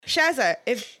Shazza,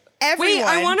 if everyone... Wait,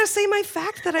 I want to say my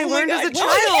fact that I learned as a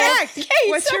child.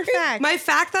 What's your fact? My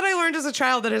fact that I learned as a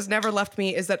child that has never left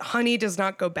me is that honey does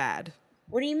not go bad.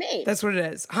 What do you mean? That's what it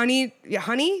is. Honey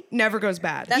never goes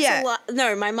bad. That's a lot.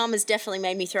 No, my mom has definitely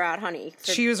made me throw out honey.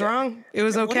 She was wrong. It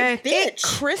was okay. What a bitch. It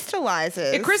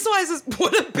crystallizes. It crystallizes.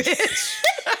 What a bitch.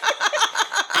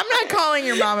 I'm not calling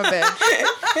your mom a bitch.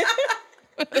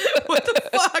 What the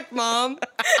fuck, Mom?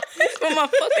 For my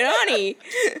fucking honey.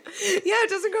 Yeah, it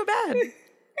doesn't go bad.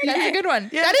 That's a good one.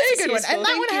 Yeah, that is a it's good one. useful. And that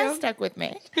Thank one has you. stuck with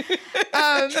me. We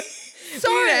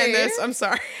Sorry. need to end this. I'm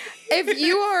sorry. If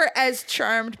you are as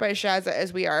charmed by Shazza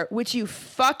as we are, which you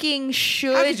fucking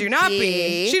should How could you not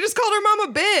be? She just called her mom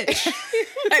a bitch.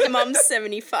 My mom's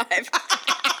 75.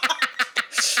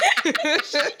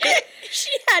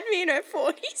 She had me in her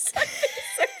 40s.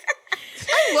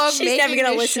 I love She's making never gonna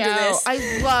this listen show. to this. I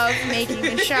love making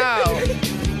the show.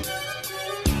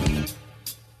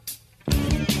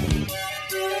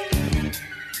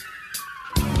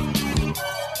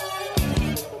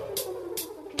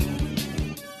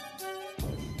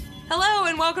 Hello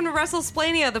and welcome to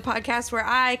WrestleSplania, the podcast where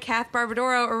I, Kath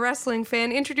Barbadoro, a wrestling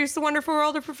fan, introduce the wonderful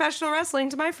world of professional wrestling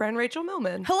to my friend Rachel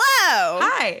Millman. Hello.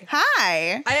 Hi.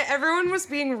 Hi. Everyone was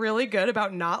being really good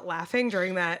about not laughing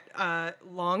during that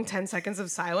long 10 seconds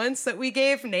of silence that we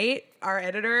gave Nate, our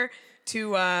editor,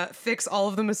 to fix all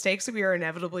of the mistakes that we are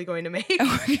inevitably going to make.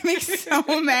 We're gonna make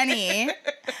so many.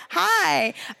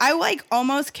 Hi. I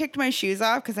almost kicked my shoes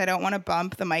off because I don't want to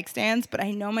bump the mic stands, but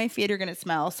I know my feet are gonna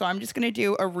smell, so I'm just gonna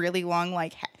do a really long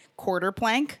quarter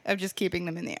plank of just keeping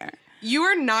them in the air. You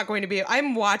are not going to be.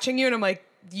 I'm watching you and I'm like,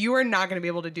 you are not going to be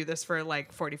able to do this for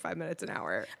 45 minutes an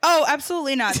hour. Oh,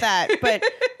 absolutely not that. But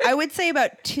I would say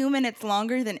about 2 minutes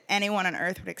longer than anyone on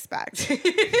earth would expect.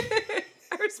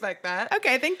 I respect that.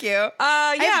 Okay, thank you.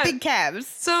 I I have big calves.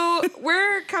 So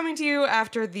we're coming to you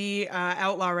after the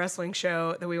Outlaw Wrestling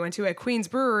show that we went to at Queen's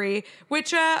Brewery,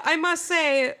 which I must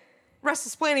say,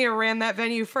 WrestleSplania ran that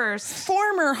venue first.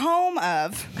 Former home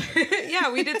of.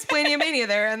 Yeah, we did Splania Mania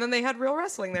there, and then they had real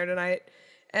wrestling there tonight.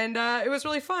 And it was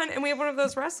really fun. And we have one of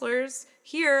those wrestlers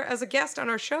here as a guest on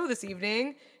our show this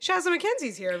evening. Shazza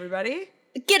McKenzie's here, everybody.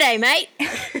 G'day, mate.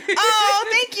 Oh,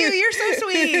 thank you. You're so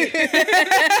sweet.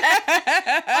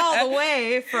 All the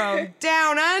way from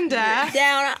down under.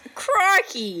 Down,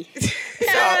 crikey.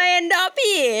 How I end up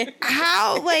here?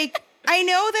 How, I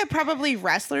know that probably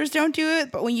wrestlers don't do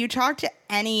it, but when you talk to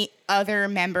any other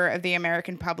member of the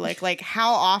American public,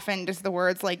 how often does the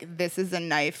words this is a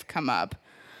knife come up?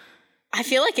 I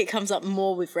feel like it comes up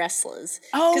more with wrestlers.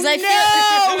 Oh,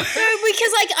 no!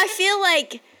 Because I feel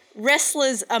like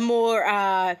wrestlers are more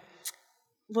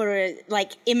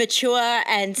immature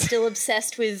and still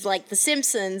obsessed with The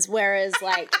Simpsons, whereas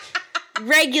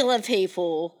regular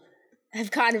people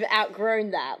have kind of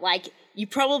outgrown that. You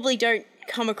probably don't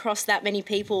come across that many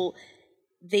people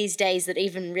these days that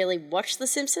even really watch The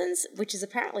Simpsons, which is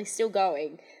apparently still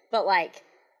going. But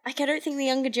I don't think the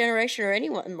younger generation or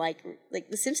anyone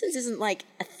The Simpsons isn't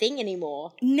a thing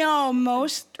anymore. No,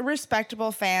 most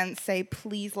respectable fans say,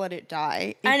 please let it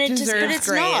die. It's deserves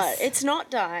grace. not. It's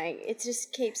not dying. It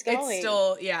just keeps going. It's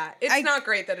still, it's not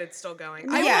great that it's still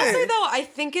going. I Yeah. will say, though, I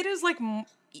think it is,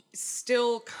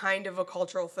 still kind of a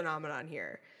cultural phenomenon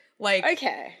here.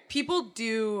 Okay. People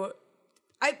do...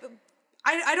 I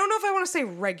don't know if I want to say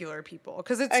regular people,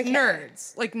 because it's Okay.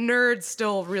 nerds. Nerds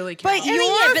still really count. But you're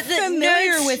but the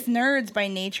familiar nerds- with nerds by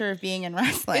nature of being in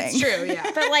wrestling. It's true,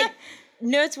 yeah. But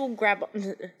nerds will grab.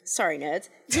 Sorry, nerds.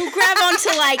 You'll grab onto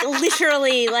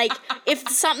literally if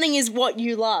something is what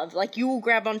you love, you will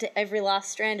grab onto every last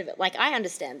strand of it. I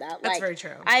understand that. That's very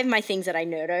true. I have my things that I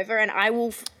nerd over, and I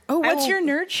will. What's your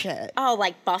nerd shit? Oh,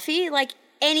 Buffy,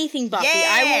 anything Buffy.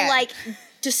 Yeah. I will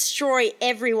destroy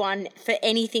everyone for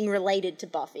anything related to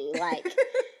Buffy.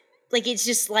 It's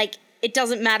just it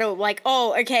doesn't matter.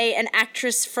 An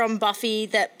actress from Buffy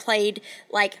that played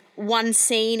one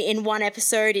scene in one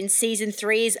episode in season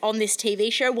 3 is on this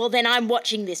TV show. Well, then I'm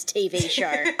watching this TV show.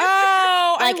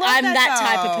 Oh, I love I'm that though.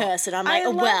 type of person. I'm I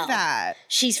love that.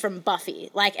 she's from Buffy.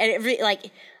 That's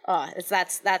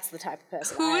the type of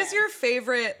person. Who I is am. your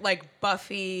favorite,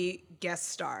 Buffy guest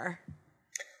star?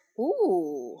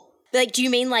 Ooh. Do you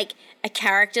mean a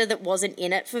character that wasn't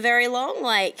in it for very long?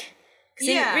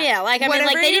 Yeah.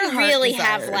 Whatever they your didn't heart really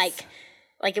desires. have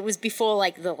it was before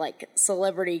the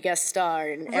celebrity guest star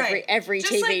and every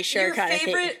Just, TV show your kind of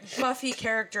thing. favorite Buffy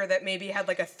character that maybe had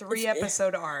a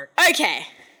 3-episode arc. Okay.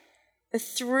 A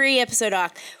 3-episode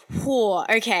arc. Whoa,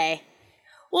 okay.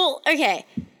 Well, okay.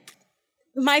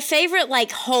 My favorite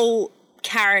whole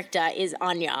character is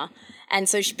Anya. And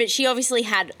so, but she obviously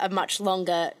had a much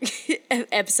longer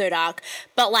episode arc.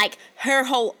 But like her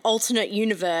whole alternate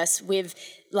universe with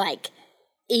like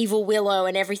Evil Willow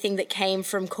and everything that came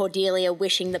from Cordelia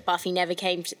wishing that Buffy never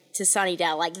came to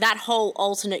Sunnydale, like that whole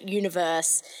alternate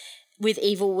universe with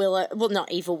Evil Willow, well,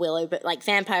 not Evil Willow, but like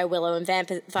Vampire Willow and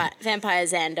Vampire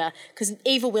Xander, because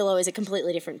Evil Willow is a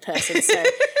completely different person. So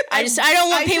I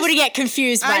don't want people to get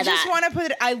confused by that. I just want to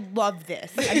put it, I love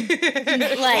this. I'm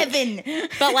heaven.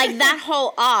 But like that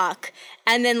whole arc,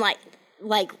 and then like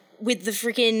with the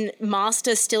freaking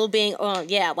Master still being,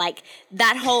 like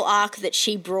that whole arc that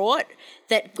she brought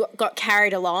that got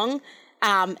carried along.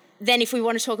 Then if we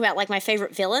want to talk about like my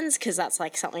favorite villains, because that's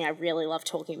like something I really love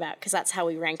talking about, because that's how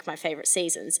we rank my favorite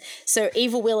seasons. So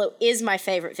Evil Willow is my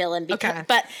favorite villain,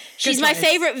 but she's my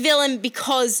favorite villain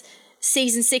because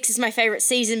season 6 is my favorite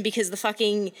season because the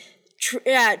fucking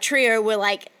trio were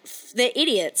like, they're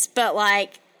idiots, but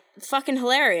like fucking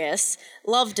hilarious.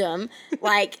 Loved them.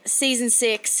 Like season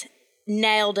 6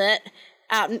 nailed it.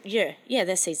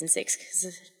 They're season 6.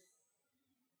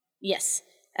 Yes.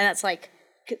 And that's like,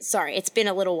 sorry, it's been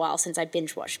a little while since I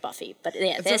binge watched Buffy, but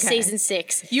yeah, there's season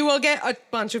 6. You will get a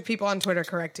bunch of people on Twitter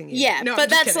correcting you. Yeah, no, but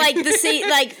that's kidding.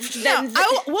 like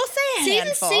we'll say a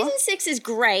handful. Season 6 is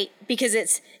great because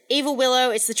it's Evil Willow,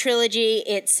 it's the trilogy,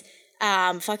 it's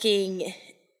fucking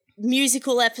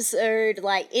musical episode,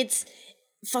 like it's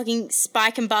fucking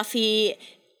Spike and Buffy.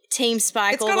 Team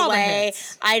Spike it's all got the all way.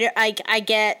 The I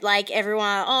get like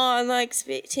everyone. Oh, like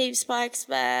Team Spike's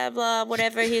blah blah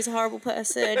whatever. He's a horrible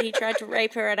person. He tried to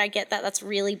rape her, and I get that. That's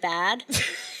really bad.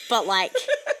 But like,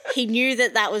 he knew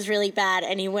that was really bad,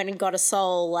 and he went and got a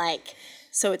soul. Like,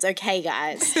 so it's okay,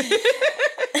 guys.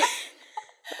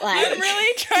 Like, I'm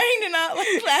really trying to not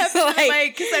laugh at the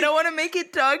mic because I don't want to make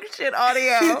it dog shit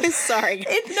audio. Sorry.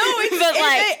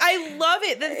 I love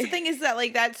it. The thing is that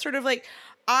like that's sort of like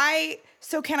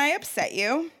So can I upset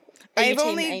you? I've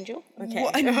only Angel. Okay. I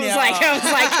was like,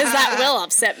 because that will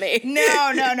upset me. No.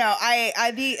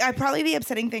 I probably the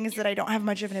upsetting thing is that I don't have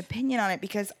much of an opinion on it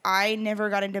because I never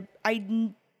got into.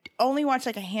 I only watched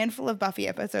like a handful of Buffy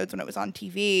episodes when it was on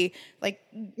TV,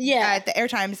 at the air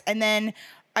times, and then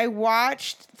I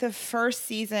watched the first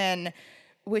season,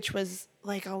 which was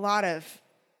like a lot of.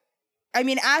 I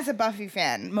mean, as a Buffy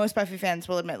fan, most Buffy fans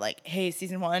will admit, like, hey,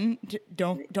 season 1,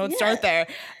 don't start there.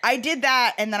 I did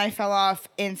that, and then I fell off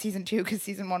in season 2 because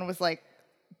season 1 was like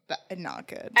not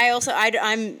good.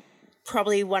 I'm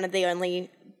probably one of the only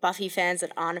Buffy fans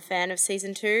that aren't a fan of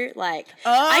season 2. Like,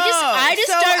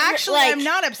 I'm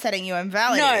not upsetting you. I'm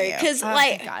validating you. No, because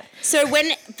so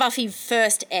when Buffy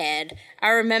first aired, I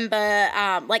remember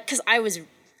because I was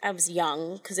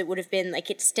young, because it would have been like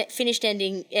it finished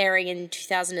airing in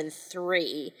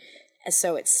 2003.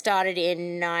 So it started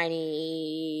in 4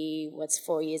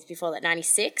 years before that?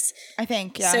 96? I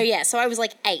think, yeah. So I was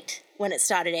like 8 when it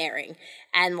started airing.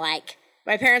 And like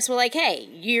my parents were like, hey,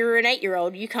 you're an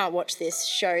 8-year-old, you can't watch this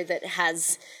show that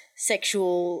has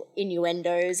sexual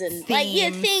innuendos and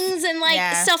things and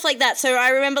stuff like that. So I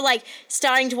remember like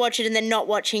starting to watch it and then not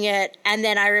watching it. And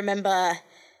then I remember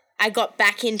I got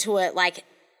back into it like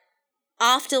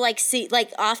after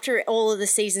after all of the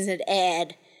seasons had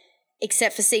aired,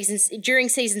 except for during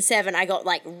season 7, I got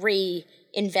like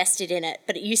re-invested in it.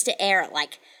 But it used to air at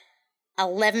like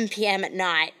 11 p.m. at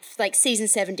night. Like season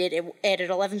 7 did, it aired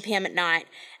at 11 p.m. at night,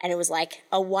 and it was like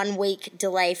a 1-week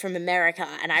delay from America.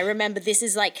 And I remember this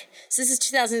is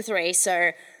 2003,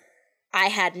 so I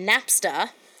had Napster.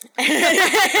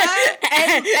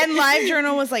 and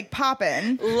LiveJournal was like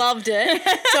poppin'. Loved it.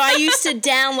 So I used to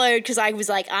download because I was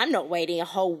like, I'm not waiting a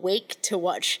whole week to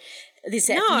watch this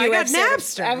new episode. I got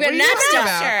Napster. I've got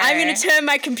Napster. I'm going to turn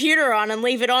my computer on and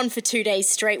leave it on for 2 days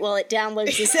straight while it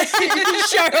downloads this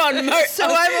show on. So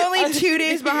I'm only 2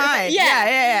 days behind.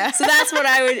 Yeah. So that's what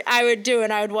I would do,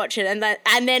 and I would watch it, and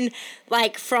then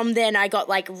like from then I got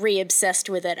like re-obsessed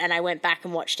with it, and I went back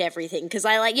and watched everything because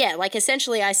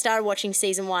essentially I started watching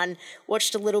season 1,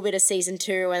 watched a little bit of season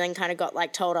 2, and then kind of got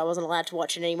like told I wasn't allowed to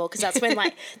watch it anymore because that's when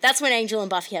when Angel and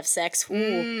Buffy have sex.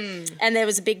 And there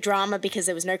was a big drama because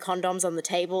there was no condoms on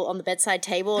the bedside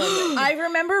table. And I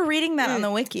remember reading that on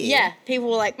the wiki. Yeah, people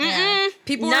were like,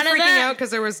 people were freaking out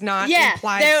because there was not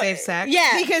implied safe sex.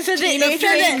 Yeah, because for the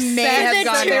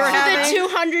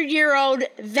 200-year-old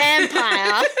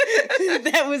vampire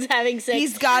that was having sex.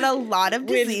 He's got a lot of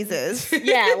diseases.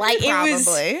 Yeah, like probably. It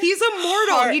was. He's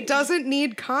immortal. He doesn't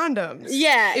need condoms.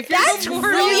 Yeah, if that's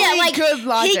really good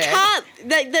logic. He can't.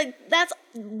 That's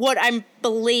what I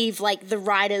believe. Like the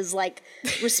writers'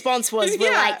 response was, were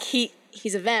like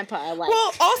he's a vampire. Like,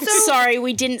 well, also, sorry,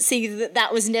 we didn't see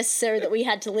that was necessary. That we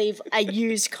had to leave a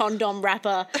used condom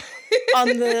wrapper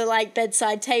on the like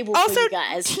bedside table for Also, you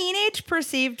guys. teenage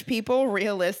perceived people,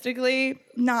 realistically,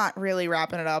 not really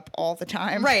wrapping it up all the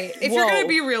time. Right. If you're going Whoa. to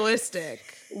be realistic.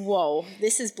 Whoa,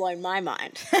 this has blown my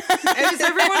mind. Is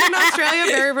everyone in Australia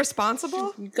very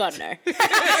responsible? God no.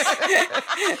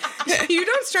 You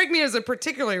don't strike me as a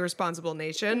particularly responsible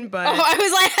nation, but Oh, I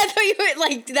was like, I thought you were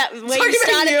like that when Talking you about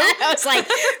started you? that. I was like,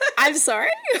 I'm sorry.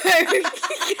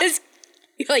 Because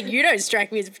you're like, you don't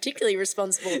strike me as particularly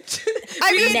responsible.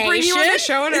 I mean, bring you on the Nation?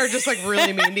 show and are just like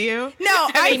really mean to you. no,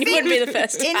 I mean, it think wouldn't be the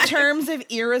first in time. terms of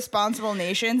irresponsible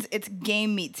nations, it's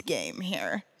game meets game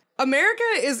here. America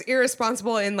is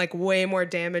irresponsible in like way more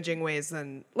damaging ways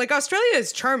than like Australia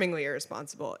is charmingly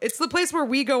irresponsible. It's the place where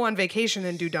we go on vacation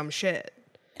and do dumb shit.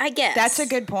 I guess. That's a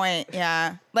good point.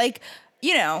 Yeah. Like,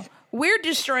 you know, we're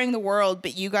destroying the world,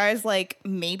 but you guys like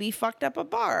maybe fucked up a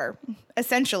bar,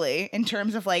 essentially, in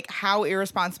terms of like how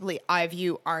irresponsibly I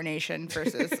view our nation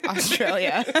versus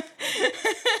Australia.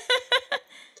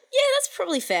 Yeah, that's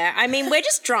probably fair. I mean, we're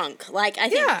just drunk. Like, I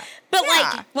think. Yeah. But,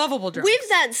 Yeah. like, Lovable drunk. with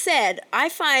that said, I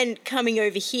find coming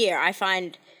over here, I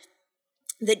find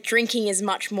that drinking is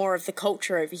much more of the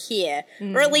culture over here.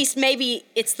 Or at least maybe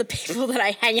it's the people that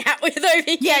I hang out with over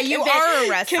here. Yeah, you are a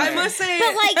wrestler. I must say,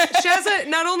 But, like- Shazza,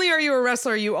 not only are you a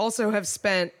wrestler, you also have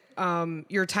spent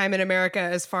your time in America,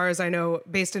 as far as I know,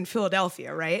 based in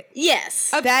Philadelphia, right?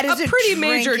 Yes. That is a a pretty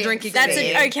major drinking drinking That's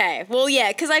city. okay. Well, yeah,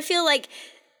 because I feel like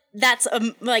that's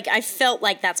like I felt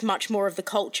like that's much more of the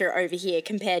culture over here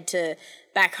compared to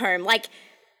back home. Like,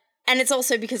 and it's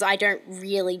also because I don't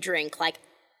really drink. Like,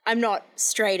 I'm not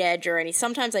straight edge or any.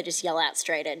 Sometimes I just yell out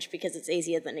straight edge because it's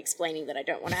easier than explaining that I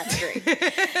don't want to have a drink.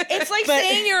 It's like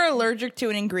saying you're allergic to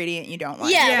an ingredient you don't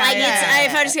like. Yeah, Yeah, like yeah.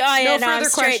 it's if I just go, oh yeah, no, I'm further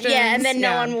straight. Yeah, and then questions, no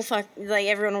yeah. one will like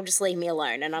everyone will just leave me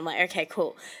alone, and I'm like, okay,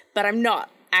 cool. But I'm not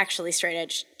actually straight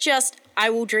edge. Just I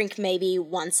will drink maybe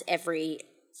once every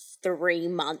 3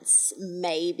 months,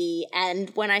 maybe. And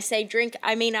when I say drink,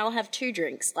 I mean I'll have 2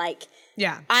 drinks. Like,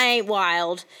 Yeah. I ain't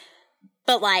wild,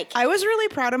 but like, I was really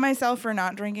proud of myself for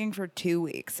not drinking for 2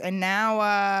 weeks, and now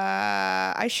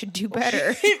I should do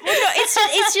better. well, no,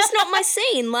 it's just not my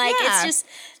scene. Like, Yeah. it's just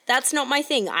that's not my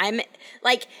thing. I'm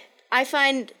like, I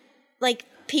find like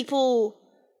people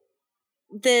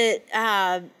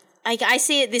that like I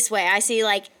see it this way. I see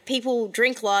like people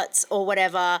drink lots or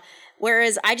whatever,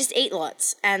 whereas I just eat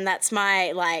lots, and that's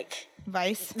my like.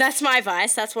 Vice. That's my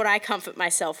vice. That's what I comfort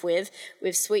myself with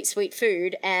sweet, sweet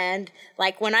food. And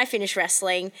like when I finish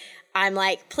wrestling, I'm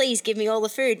like, please give me all the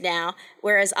food now.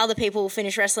 Whereas other people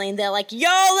finish wrestling, they're like, yo,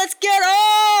 let's get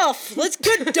off. Let's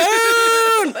get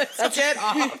down. Let's get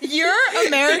off. Your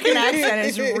American accent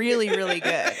is really, really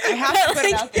good. I have to put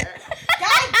it out there.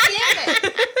 God damn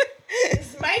it!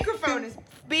 This microphone is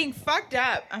being fucked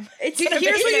up. It's Here's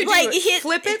what you do. like, hit,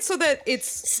 Flip it so that it's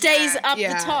stays up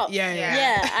Yeah, the top. yeah.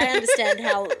 Yeah, I understand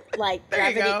how like There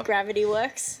you go. gravity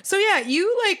works. So yeah,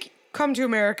 you like come to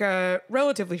America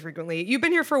relatively frequently. You've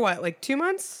been here for what, like 2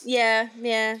 months? Yeah.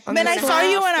 And then I Still saw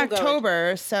you in going.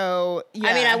 October, so yeah.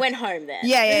 I mean, I went home then.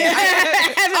 Yeah. I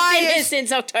haven't I been here just-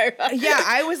 since October. Yeah,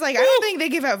 I was like, I don't think they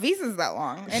give out visas that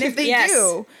long, and if they Yes.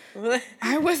 do,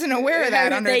 I wasn't aware of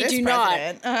that under They this do not.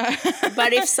 president.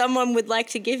 But if someone would like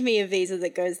to give me a visa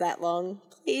that goes that long,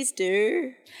 please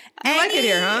do. You like it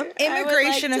here, huh?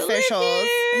 Immigration I would like to live officials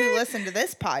here. who listen to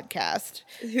this podcast,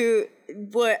 Who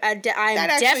were I'm that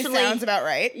actually definitely sounds about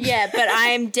right. yeah, but I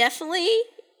am definitely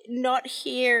not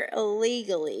here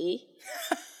illegally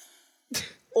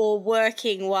or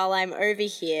working while I'm over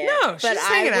here. No, but she's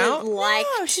I hanging would out. like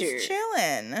Oh, to. she's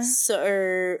chilling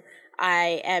So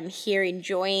I am here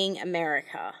enjoying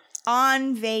America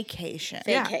on vacation.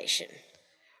 Yeah. vacation.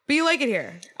 But you like it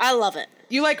here. I love it.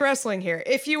 You like wrestling here.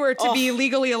 If you were to be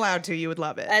legally allowed to, you would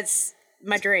love it. That's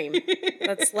my dream.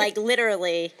 That's like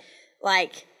literally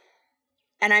like,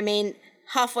 and I mean,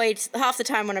 half the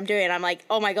time when I'm doing it, I'm like,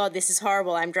 oh my God, this is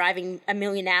horrible. I'm driving a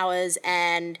million hours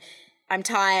and I'm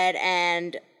tired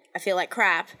and I feel like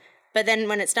crap. But then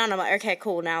when it's done, I'm like, okay,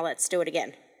 cool. Now let's do it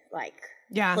again. Like,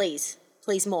 Yeah. please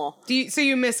more. So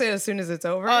you miss it as soon as it's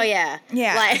over? Oh yeah.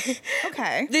 Yeah. Like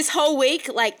Okay. this whole week,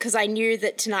 like, because I knew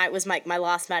that tonight was like my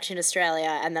last match in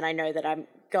Australia, and then I know that I'm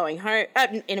going home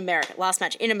in America, last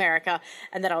match in America,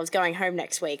 and that I was going home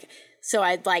next week. So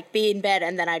I'd like be in bed,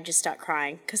 and then I'd just start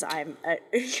crying because I'd be like,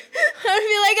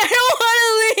 I don't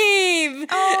want to leave.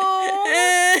 Oh.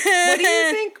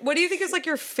 What do you think is like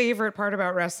your favorite part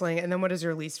about wrestling, and then what is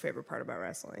your least favorite part about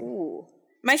wrestling?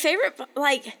 My favorite,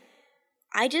 like,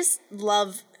 I just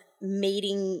love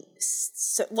meeting.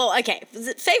 Well, okay.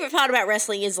 The favorite part about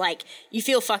wrestling is like you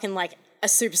feel fucking like a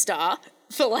superstar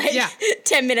for like Yeah.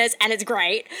 10 minutes and it's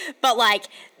great. But like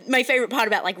my favorite part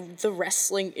about like the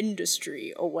wrestling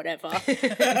industry or whatever,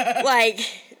 like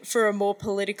for a more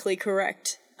politically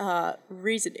correct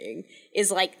reasoning,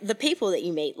 is like the people that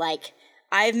you meet. Like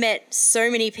I've met so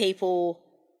many people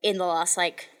in the last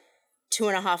like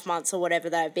 2.5 months or whatever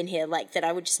that I've been here, like that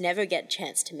I would just never get a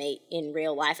chance to meet in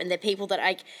real life. And they're people that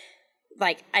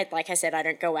like I said, I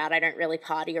don't go out, I don't really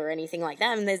party or anything like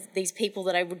that. And there's these people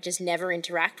that I would just never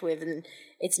interact with. And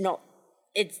it's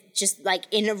just like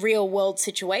in a real world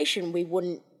situation, we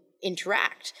wouldn't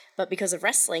interact. But because of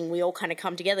wrestling, we all kind of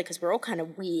come together because we're all kind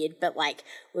of weird, but like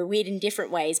we're weird in different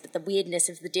ways. But the weirdness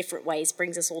of the different ways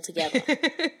brings us all together.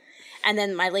 And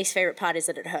then my least favorite part is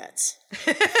that it hurts.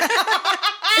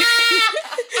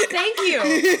 Thank you.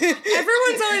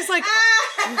 Everyone's always like,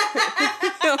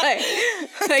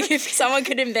 like if someone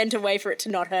could invent a way for it to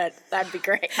not hurt, that'd be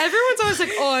great. everyone's always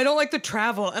like, oh, I don't like the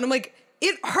travel. And I'm like,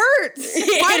 it hurts. Why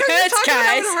It don't you hurts, talk about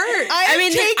how guys. it hurts? I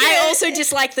mean, I also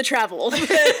dislike the travel.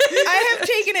 I have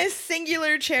taken a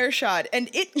singular chair shot, and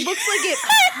it looks like it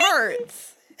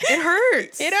hurts. It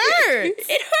hurts. It hurts.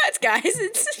 It hurts, guys.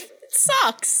 It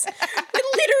sucks. We're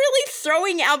literally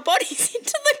throwing our bodies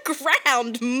into the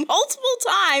ground multiple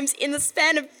times in the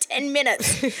span of 10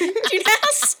 minutes. Do you know how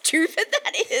stupid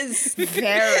that is?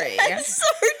 Very. That's so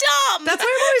dumb. That's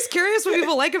why I'm always curious what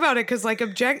people like about it, because like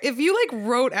if you like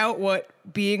wrote out what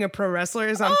being a pro wrestler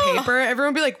is on paper,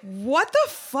 everyone would be like, what the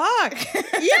fuck? Yeah.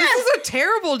 This is a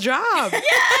terrible job.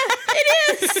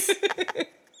 It is.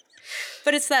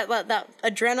 But it's that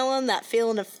adrenaline, that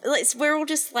feeling of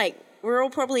like, we're all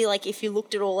probably like, if you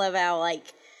looked at all of our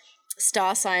like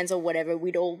star signs or whatever,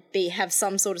 we'd all have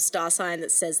some sort of star sign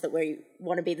that says that we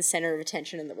want to be the center of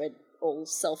attention and that we're all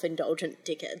self-indulgent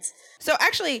dickheads. So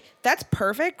actually, that's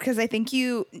perfect because I think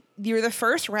you're the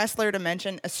first wrestler to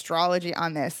mention astrology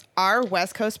on this. Our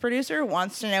West Coast producer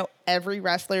wants to know every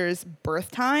wrestler's birth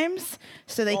times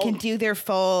so they can do their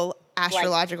full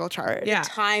astrological chart. Yeah.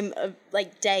 Time of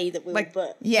like day that we Like, were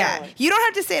born. Yeah. You don't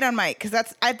have to say it on mic because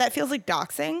that feels like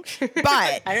doxing.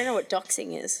 But I don't know what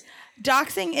doxing is.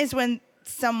 doxing is when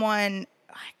someone,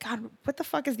 God, what the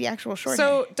fuck is the actual short name?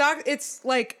 So it's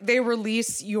like they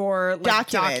release your like,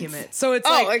 Documents. document. So it's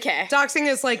Oh, like okay. doxing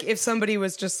is like if somebody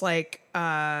was just like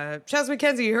Chaz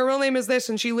McKenzie, her real name is this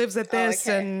and she lives at this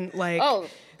okay. and like Oh,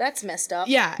 that's messed up.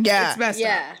 yeah, Yeah. it's messed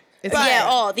Yeah. up. It's But- Yeah,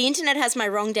 oh, the internet has my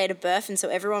wrong date of birth, and so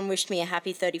everyone wished me a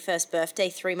happy 31st birthday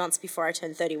 3 months before I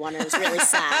turned 31, and it was really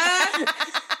sad.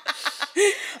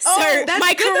 So that's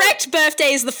my good correct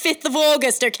birthday is the 5th of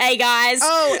August, okay, guys?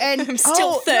 Oh, and I'm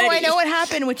still 30. No, I know what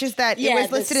happened, which is that Yeah, it was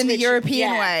the listed in the switch-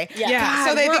 European yeah, way. yeah. Yeah, God,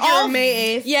 so they we're think you're all-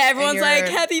 May 8th. Yeah, everyone's and like,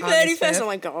 you're happy August 31st. 5th. I'm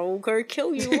like, I'll go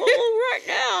kill you all right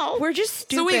now. We're just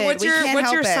stupid. So wait, what's We can't your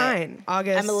help it. sign?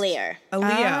 August. I'm a Leo. A Leo.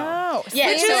 Oh, Yeah,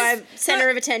 Which so is- I'm center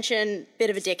of attention, bit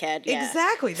of a dickhead. Yeah.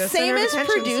 Exactly. The same center of as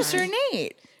attention producer sign.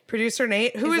 Nate. Producer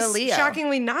Nate, who Is a is Leo.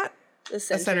 shockingly not The a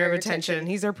center of attention.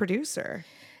 He's our producer.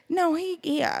 No, he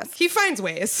is. He finds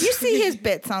ways. You see his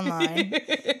bits online.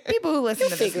 People who listen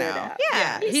to this figure it know. out.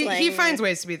 Yeah. He's he like- finds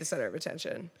ways to be the center of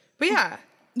attention. But yeah,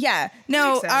 Yeah.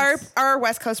 No, Makes our sense. our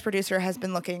West Coast producer has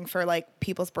been looking for like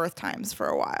people's birth times for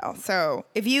a while. So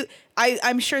if you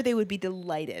I'm sure they would be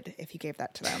delighted if you gave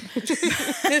that to them. But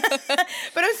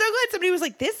I'm so glad somebody was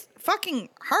like, this fucking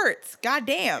hurts. God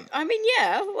damn. I mean,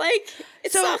 yeah, like,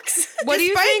 it So sucks. What do you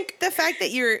despite think- the fact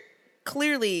that you're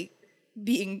clearly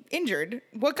being injured,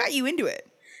 what got you into it?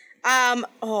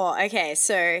 Okay,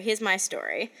 so here's my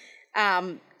story.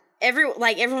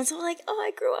 Everyone's all like, oh,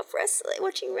 I grew up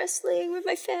watching wrestling with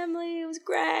my family. It was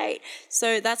great.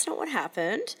 So that's not what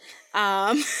happened.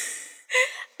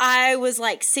 I was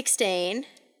like 16,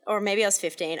 or maybe I was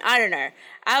 15. I don't know.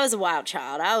 I was a wild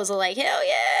child. I was like, hell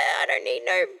yeah, I don't need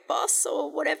no boss or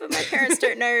whatever. My parents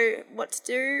don't know what to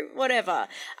do, whatever.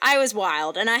 I was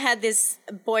wild. And I had this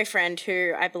boyfriend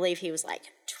who I believe he was like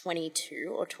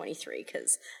 22 or 23,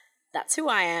 because that's who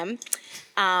I am.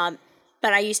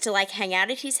 But I used to like hang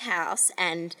out at his house,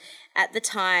 and at the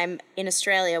time in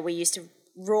Australia,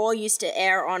 Raw used to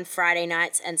air on Friday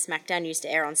nights and SmackDown used to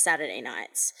air on Saturday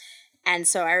nights. And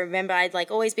so I remember I'd like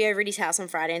always be over at his house on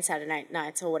Friday and Saturday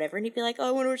nights or whatever, and he'd be like, oh,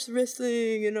 I want to watch the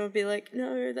wrestling, and I'd be like,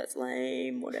 no, that's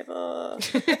lame, whatever.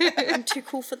 I'm too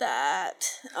cool for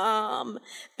that.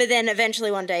 But then eventually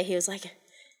one day he was like,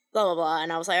 blah, blah, blah,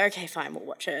 and I was like, okay, fine, we'll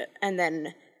watch it. And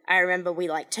then I remember we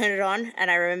like turned it on, and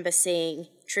I remember seeing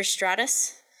Trish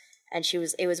Stratus, and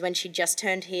it was when she just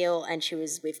turned heel, and she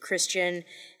was with Christian,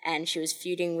 and she was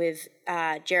feuding with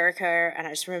Jericho, and I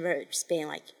just remember just being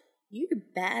like, you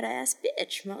badass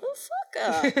bitch,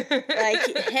 motherfucker.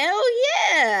 Like, hell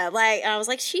yeah. Like, I was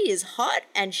like, she is hot,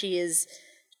 and she is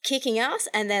kicking ass,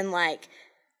 and then like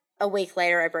a week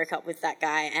later I broke up with that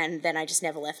guy, and then I just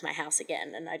never left my house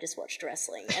again, and I just watched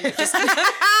wrestling, and it just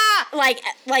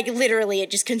like literally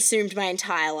it just consumed my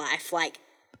entire life, like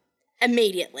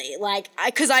immediately, like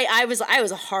because I was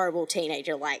a horrible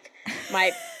teenager, like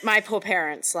my poor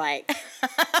parents, like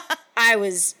I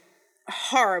was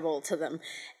horrible to them,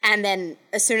 and then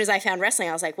as soon as I found wrestling,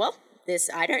 I was like, well,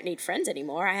 I don't need friends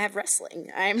anymore. I have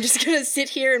wrestling. I'm just going to sit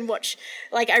here and watch.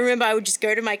 Like, I remember I would just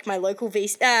go to my local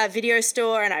video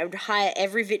store, and I would hire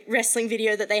every wrestling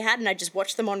video that they had, and I'd just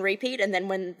watch them on repeat. And then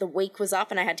when the week was up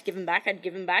and I had to give them back, I'd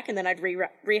give them back, and then I'd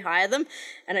rehire them,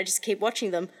 and I'd just keep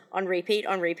watching them on repeat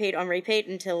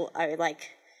until I, like,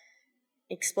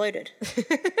 exploded.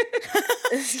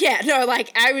 Yeah, no,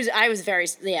 like, I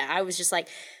was just like,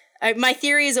 my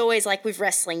theory is always like with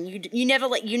wrestling, you never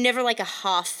like a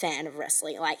half fan of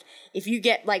wrestling. Like if you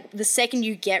get like the second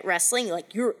you get wrestling,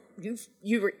 like you're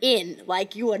in.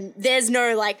 Like there's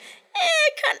no like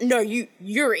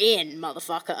you're in,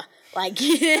 motherfucker. Like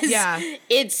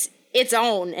it's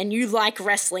on, and you like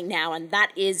wrestling now, and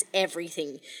that is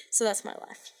everything. So that's my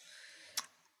life.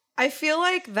 I feel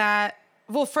like that.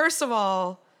 Well, first of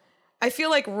all, I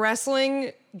feel like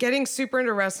getting super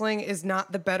into wrestling is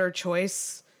not the better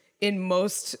choice in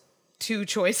most two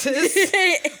choices.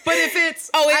 But if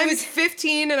it's, I'm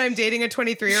 15 and I'm dating a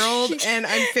 23-year-old, and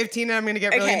I'm 15 and I'm going to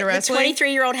get really into wrestling. The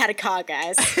 23-year-old had a car,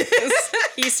 guys.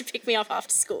 He used to pick me up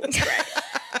after school. It's great.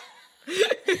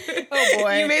 Oh,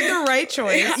 boy. You made the right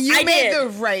choice. You made the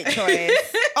right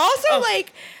choice. Also,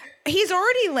 like, he's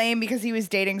already lame because he was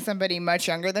dating somebody much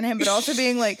younger than him, but also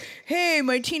being like, hey,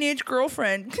 my teenage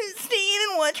girlfriend can stay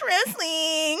in and watch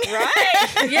wrestling.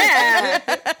 Right? Yeah.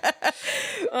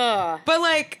 But,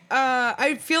 like,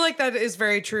 I feel like that is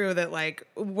very true that, like,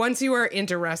 once you are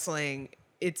into wrestling,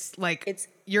 it's, like,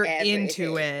 you're everything.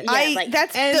 Into it. Yeah,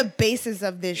 that's the basis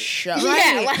of this show.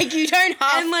 Yeah, like, you don't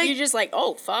have, and, like, you're just like,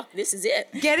 oh, fuck, this is it.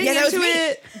 Getting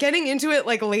into it,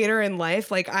 like, later in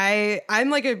life, like, I'm,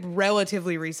 like, a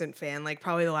relatively recent fan, like,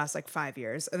 probably the last, like, 5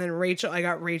 years. And then I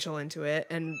got Rachel into it,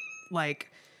 and,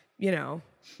 like, you know,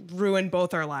 ruined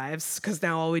both our lives, because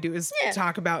now all we do is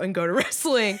talk about and go to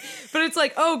wrestling. But it's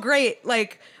like, oh, great,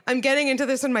 like, I'm getting into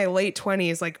this in my late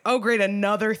 20s, like, oh, great,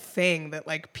 another thing that,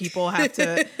 like, people have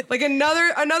to, like,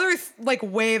 another like,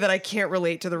 way that I can't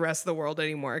relate to the rest of the world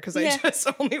anymore, because I just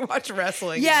only watch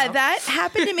wrestling. Yeah, now. that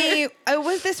happened to me.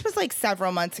 This was like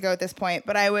several months ago at this point,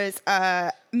 but I was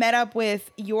met up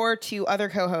with your two other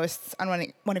co-hosts on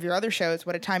one of your other shows,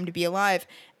 What a Time to Be Alive.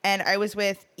 And I was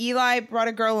with Eli, brought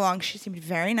a girl along. She seemed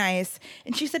very nice.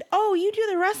 And she said, oh, you do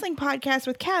the wrestling podcast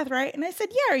with Kath, right? And I said,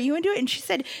 yeah, are you into it? And she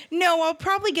said, no, I'll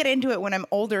probably get into it when I'm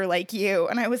older like you.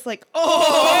 And I was like,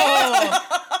 oh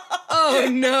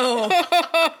no.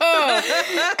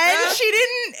 And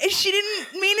she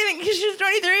didn't mean anything because she was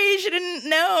 23. She didn't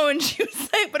know. And she was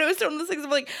like, but it was one of those things of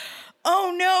like,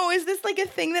 oh no, is this like a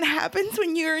thing that happens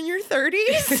when you're in your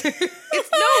 30s?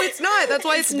 It's not. That's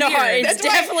why it's not. weird. It's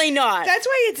definitely not. That's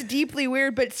why it's deeply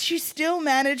weird, but she still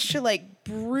managed to like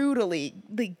brutally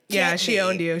like Yeah, get she me.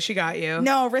 owned you. She got you.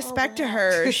 No, respect to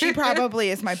her. She probably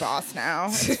is my boss now.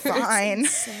 It's fine.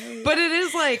 But it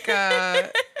is like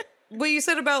what you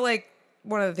said about like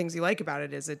one of the things you like about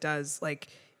it is it does like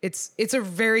it's a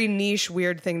very niche,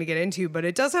 weird thing to get into, but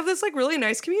it does have this like really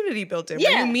nice community built in. Yeah.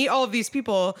 Where you meet all of these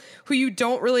people who you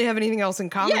don't really have anything else in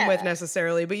common with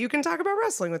necessarily, but you can talk about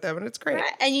wrestling with them, and it's great.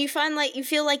 Right. And you find like I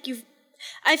feel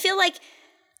like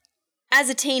as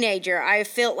a teenager, I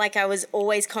felt like I was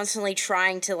always constantly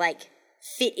trying to like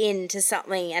fit into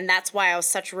something, and that's why I was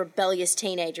such a rebellious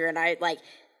teenager, and I like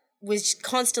was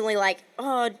constantly like,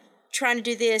 oh, trying to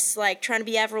do this, like trying to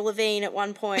be Avril Lavigne at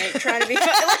one point, trying to be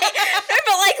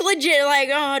like legit, like,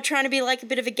 oh, trying to be like a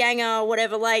bit of a ganger or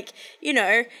whatever, like, you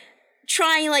know,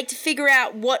 trying like to figure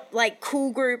out what like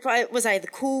cool group was I the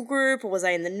cool group or was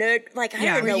I in the nerd, like I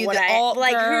don't know what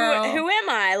who am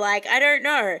I, like I don't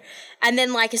know. And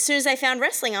then like as soon as I found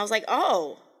wrestling, I was like,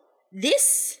 oh,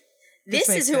 this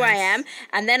is who I am.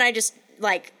 And then I just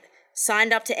like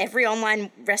signed up to every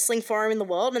online wrestling forum in the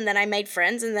world, and then I made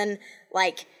friends, and then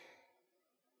like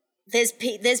there's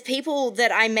people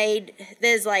that I made,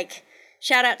 there's like,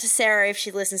 shout out to Sarah if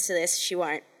she listens to this, she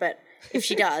won't, but if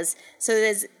she does. So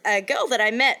there's a girl that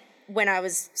I met when I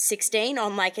was 16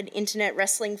 on like an internet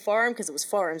wrestling forum, because it was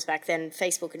forums back then,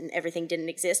 Facebook and everything didn't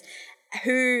exist,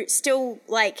 who still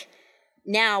like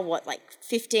now, what, like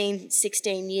 15,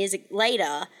 16 years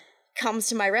later, comes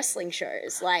to my wrestling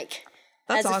shows, like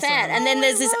that's as a awesome. fan. And then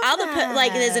there's this other,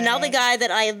 like there's another guy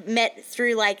that I met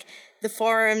through like the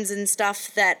forums and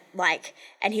stuff that like,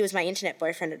 and he was my internet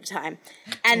boyfriend at the time.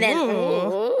 And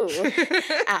then,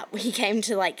 Woo! He came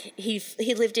to like he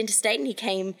lived interstate, and he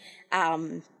came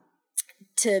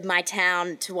to my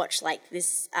town to watch like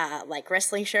this like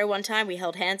wrestling show one time. We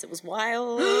held hands. It was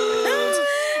wild.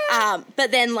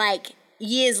 But then like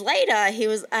years later, he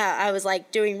was I was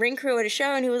like doing ring crew at a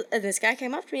show, and this guy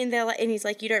came up to me, and he's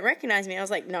like, "You don't recognize me?" I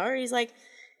was like, "No." He's like,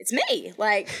 "It's me."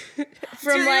 Like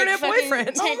from your like internet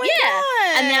boyfriend. Oh my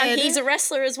God. And now he's a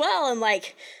wrestler as well, and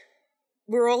like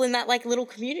we're all in that like little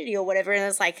community or whatever, and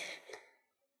it's like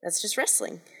that's just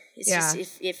wrestling. It's just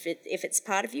if it's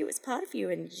part of you, it's part of you,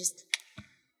 and you just.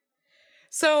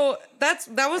 So that's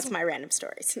my random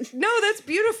stories. No, that's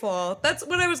beautiful. That's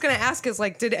what I was going to ask is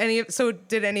like, did any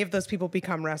of those people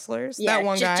become wrestlers? Yeah, that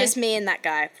one guy? Just me and that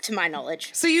guy, to my knowledge.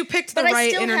 So you picked the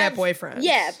right internet boyfriend.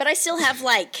 Yeah, but I still have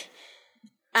like,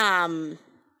 I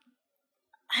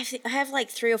have like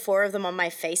 3 or 4 of them on my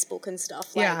Facebook and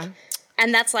stuff. Like, yeah.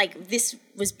 And that's like, this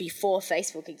was before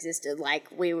Facebook existed. Like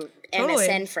we were Totally.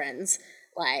 MSN friends.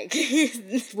 Like we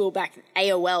were back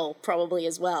AOL probably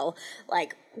as well.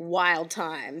 Like wild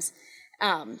times.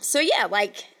 So yeah,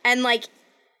 like, and like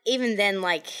even then,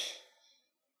 like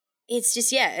it's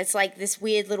just, yeah, it's like this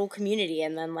weird little community,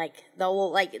 and then like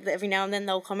they'll like every now and then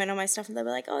they'll comment on my stuff, and they'll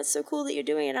be like, "Oh, it's so cool that you're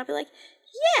doing it." And I'll be like,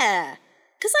 "Yeah,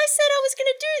 because I said I was gonna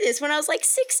do this when I was like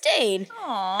 16.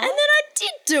 Aww. And then I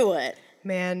did do it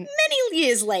Man. many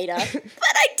years later,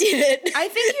 but I did it." I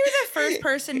think you're the first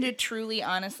person to truly,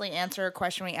 honestly answer a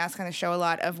question we ask on the show a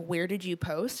lot of where did you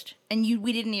post? And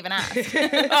we didn't even ask.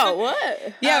 Oh,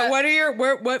 what? Yeah,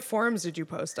 what forums did you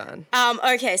post on?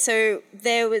 Okay, so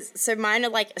mine are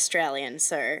like Australian,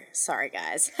 so sorry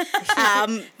guys.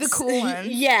 The cool ones.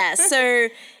 Yeah, so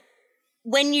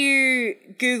when you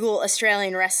Google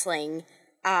Australian wrestling,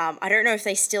 I don't know if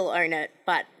they still own it,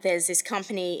 but there's this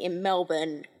company in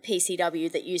Melbourne, PCW,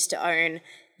 that used to own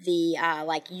the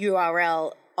like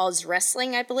URL Oz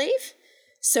Wrestling, I believe.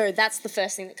 So that's the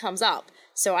first thing that comes up.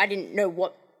 So I didn't know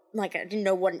what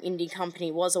an indie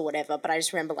company was or whatever, but I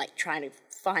just remember like trying to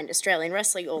find Australian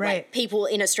wrestling or like people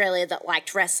in Australia that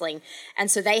liked wrestling.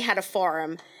 And so they had a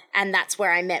forum, and that's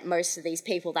where I met most of these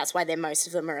people. That's why most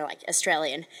of them are like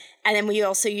Australian. And then we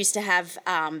also used to have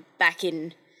back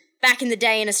in the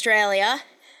day in Australia,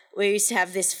 we used to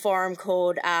have this forum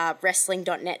called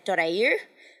wrestling.net.au,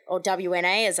 or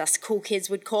WNA, as us cool kids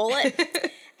would call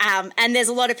it. And there's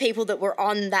a lot of people that were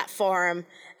on that forum,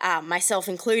 myself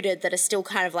included, that are still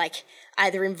kind of like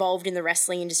either involved in the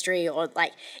wrestling industry or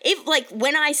like, if like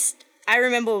when I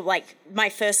remember like my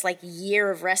first like year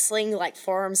of wrestling, like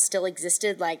forums still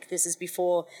existed. Like this is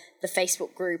before the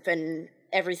Facebook group and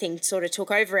everything sort of took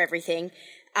over everything.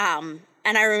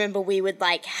 And I remember we would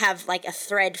like have like a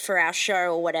thread for our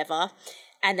show or whatever,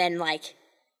 and then like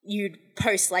you'd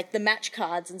post like the match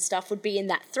cards and stuff would be in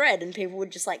that thread, and people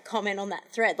would just like comment on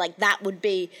that thread. Like that would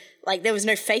be like, there was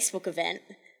no Facebook event.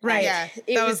 Right. Yeah.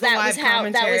 That was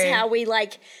how we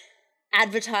like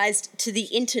advertised to the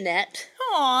internet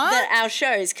Aww. our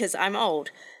shows, because I'm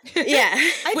old. Yeah.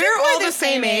 We're all the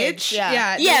same age.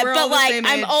 Yeah. Yeah, we're but all the like same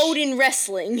I'm age. old in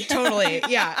wrestling. Totally,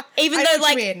 yeah. Even I know though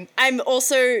what you like mean. I'm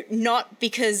also not,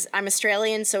 because I'm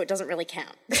Australian, so it doesn't really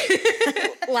count.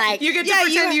 Like You get to Yeah,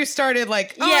 pretend you started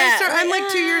like, yeah, I'm like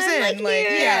 2 years in. Like,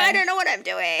 yeah. I don't know what I'm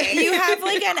doing. You have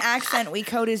like an accent we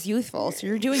code as youthful, so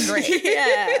you're doing great.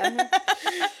 Yeah.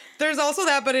 There's also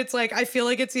that, but it's like, I feel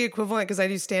like it's the equivalent, because I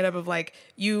do stand up, of like,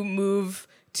 you move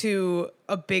to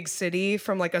a big city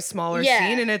from like a smaller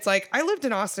scene, and it's like, I lived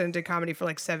in Austin and did comedy for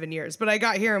like 7 years, but I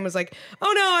got here and was like,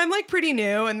 oh no, I'm like pretty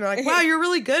new, and they're like, wow, you're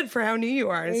really good for how new you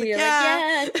are. And it's like, You're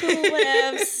yeah. like, yeah, cool,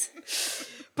 whatevs.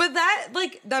 But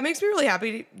that makes me really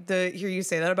happy to hear you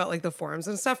say that about like the forums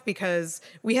and stuff, because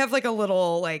we have like a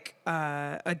little like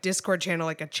a Discord channel,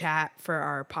 like a chat for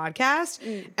our podcast.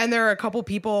 And there are a couple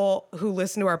people who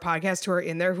listen to our podcast who are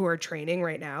in there who are training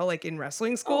right now, like in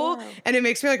wrestling school. wow. And it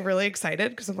makes me like really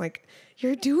excited, because I'm like,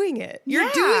 you're doing it. You're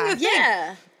Yeah. doing a thing.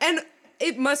 Yeah. And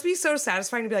it must be so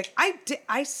satisfying to be like,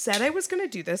 I said I was going to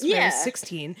do this when I was Yeah.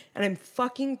 16, and I'm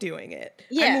fucking doing it.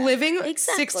 Yeah, I'm living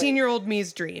exactly. 16-year-old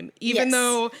me's dream, even Yes.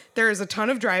 though there is a ton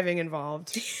of driving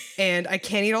involved, and I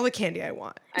can't eat all the candy I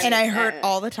want. And I hurt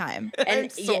all the time. I'm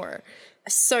yeah. sore.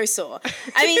 So sore.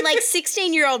 I mean, like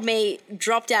 16-year-old me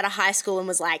dropped out of high school and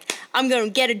was like, I'm going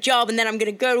to get a job and then I'm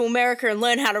going to go to America and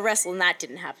learn how to wrestle. And that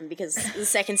didn't happen, because the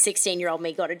second 16-year-old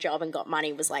me got a job and got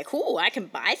money, was like, ooh, I can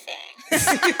buy things.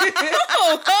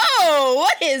 oh,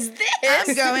 what is this?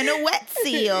 I'm going to Wet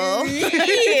Seal.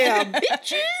 Yeah,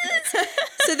 bitches.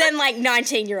 So then like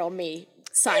 19-year-old me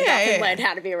signed up and learned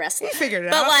how to be a wrestler. Figured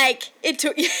it but out. like it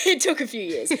took a few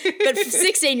years. But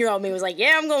 16-year-old me was like,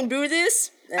 yeah, I'm gonna do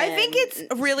this. I think And-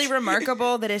 it's really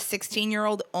remarkable that a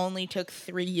 16-year-old only took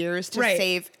 3 years to Right.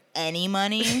 save any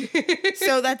money.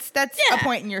 So that's a Yeah.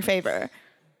 point in your favor.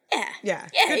 Yeah. Yeah,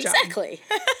 Good job. exactly.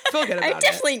 Feel good I'm about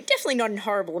definitely not in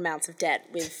horrible amounts of debt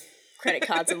with credit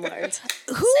cards and loans.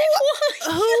 Who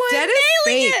it. Debt is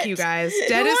nailing fake, it. you guys.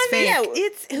 Debt is fake. Yeah,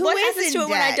 It's who what is happens in to it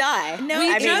when I debt? die? No, I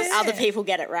mean, just- other people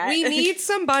get it right. We need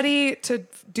somebody to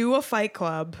do a fight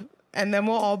club, and then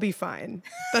we'll all be fine.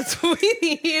 That's what we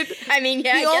need. I mean,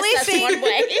 yeah, The I only guess that's thing one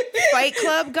way. Fight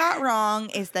Club got wrong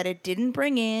is that it didn't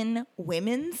bring in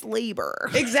women's labor.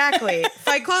 Exactly.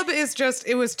 Fight Club is just,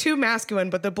 it was too masculine,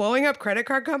 but the blowing up credit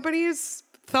card companies,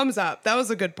 thumbs up. That was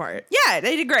a good part. Yeah,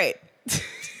 they did great.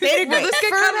 They did great. Will this get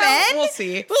For cut out? men, We'll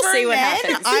see. We'll for see what men,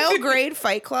 happens. I'll grade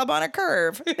Fight Club on a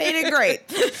curve. They did great.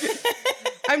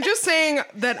 I'm just saying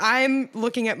that I'm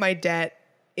looking at my debt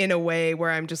in a way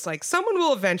where I'm just like, someone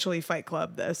will eventually Fight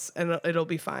Club this and it'll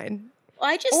be fine.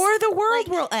 I just Or the world like,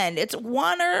 will end. It's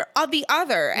one or the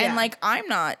other. And Yeah. like, I'm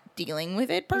not dealing with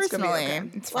it It's gonna be personally.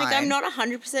 okay. It's fine. Like, I'm not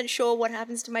 100% sure what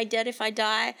happens to my debt if I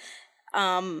die.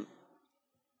 I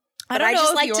but don't I know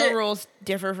just if like your to- rules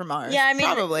differ from ours. Yeah, I mean,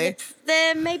 probably.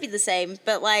 they're maybe the same,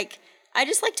 but like, I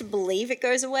just like to believe it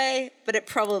goes away, but it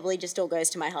probably just all goes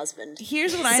to my husband.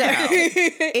 Here's what I know.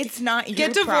 It's not your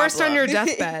Get divorced on your problem.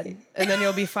 deathbed and then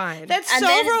you'll be fine. That's And so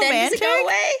then does romantic. it go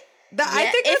away? I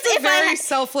think that's a I very ha-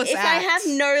 selfless if act. I have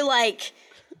no like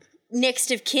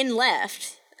next of kin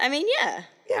left, I mean, yeah,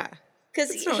 Yeah. because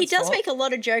It's no he one's does fault. make a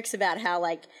lot of jokes about how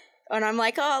like, and I'm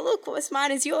like, oh look, what's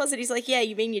mine is yours, and he's like, yeah,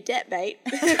 you mean your debt, mate?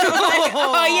 I'm like,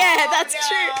 oh yeah, that's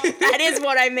true. That is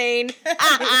what I mean.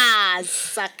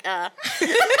 Sucker.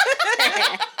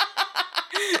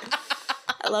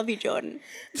 I love you, Jordan.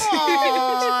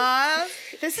 Aww.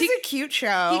 This is a cute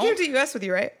show. He came to US with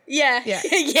you, right? Yeah. Yeah.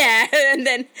 Yeah. And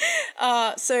then,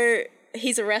 so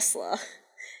he's a wrestler.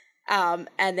 And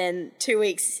then 2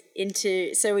 weeks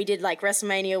into, so we did like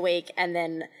WrestleMania week, and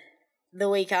then the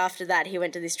week after that, he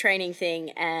went to this training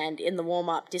thing and in the warm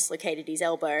up dislocated his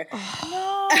elbow.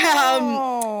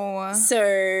 Oh.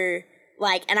 So,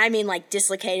 like, and I mean like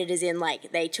dislocated as in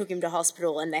like they took him to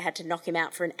hospital and they had to knock him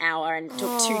out for an hour and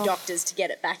took 2 doctors to get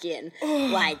it back in.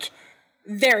 Like,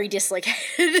 very dislocated.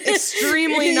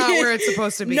 Extremely not where it's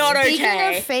supposed to be. Not okay.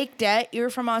 Speaking of fake debt, you're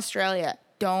from Australia.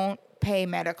 Don't pay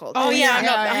medical. Oh yeah,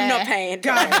 yeah. I'm not paying.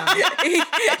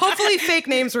 Hopefully fake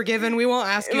names were given. We won't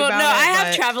ask you Well, about no, it. I have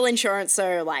but- travel insurance,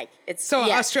 so like it's So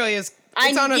yeah. Australia's, it's I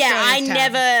on Australia's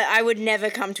tab. I would never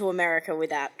come to America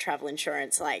without travel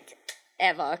insurance, like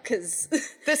ever, because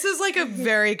This is like a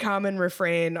very common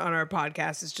refrain on our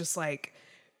podcast. It's just like,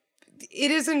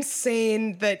 it is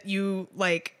insane that you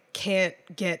like can't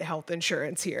get health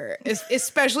insurance here,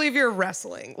 especially if you're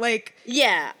wrestling. Like,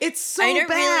 yeah, it's so I don't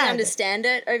really bad. understand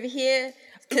it over here.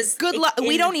 Because Good luck.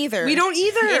 We don't either. We don't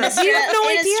either. In We Australia, have no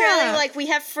in idea. Australia, like we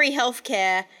have free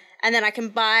healthcare, and then I can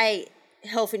buy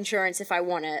health insurance if I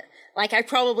want it. Like I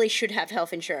probably should have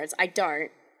health insurance. I don't.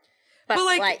 but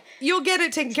like, you'll get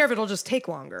it taken care of. It'll just take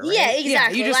longer. Right? yeah,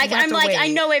 exactly. you just Like have I'm to like I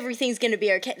wait. know everything's gonna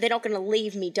be okay. They're not gonna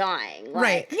leave me dying. Like,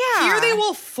 Right. Yeah. Here they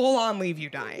will full on leave you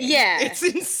dying. Yeah. It's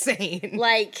insane.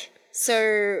 Like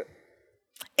so.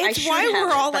 It's should why have we're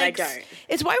it, all but I like, don't.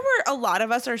 it's why a lot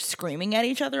of us are screaming at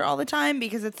each other all the time,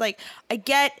 because it's like, I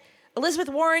get Elizabeth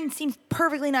Warren seems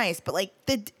perfectly nice, but like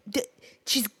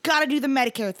she's got to do the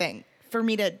Medicare thing for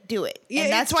me to do it. Yeah,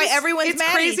 and that's it's why just- everyone's it's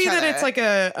mad crazy at each that it's other. like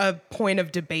a point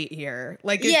of debate here.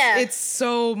 Like it's, Yeah. it's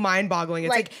so mind-boggling. It's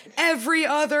like, Like- every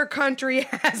other country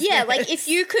has Yeah, this. like if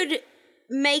you could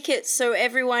make it so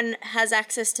everyone has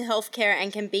access to healthcare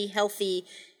and can be healthy,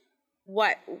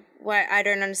 why I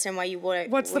don't understand why you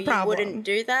would. What's the you problem? wouldn't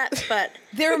do that, but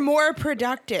they're more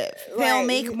productive. They'll Like,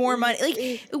 make more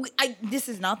money. Like, this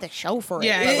is not the show for it.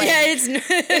 Yeah. but, like, yeah, it's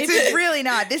It's really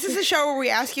not. This is a show where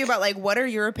we ask you about like, what are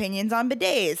your opinions on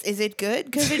bidets? Is it good?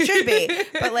 Because it should be.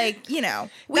 But like, I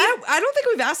don't think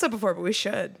we've asked that before, but we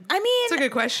should. mean, It's a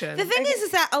good question. The thing is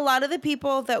that a lot of the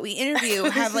people that we interview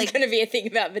have like going to be a thing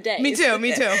about bidets. Me too. I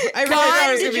really thought it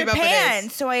gone was to gonna be about Japan,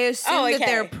 bidets. so I assume Oh, that okay.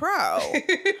 they're pro.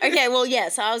 Okay, well, yeah.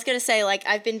 So I was going to say, like,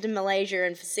 I've been to Malaysia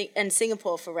and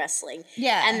Singapore for wrestling.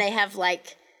 Yeah. and they have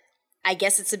like, I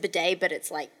guess it's a bidet, but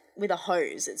it's like with a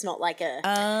hose. It's not like a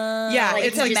Yeah, like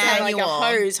it's you like just that. have like a manual.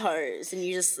 hose, and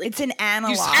you just like, It's an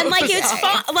analog. and like Hose. it's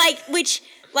fun,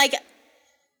 like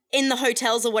in the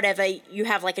hotels or whatever, you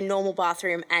have like a normal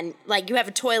bathroom and like you have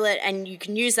a toilet and you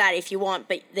can use that if you want,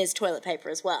 but there's toilet paper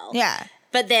as well. Yeah.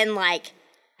 But then like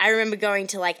I remember going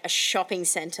to like a shopping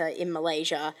center in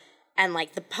Malaysia and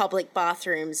like the public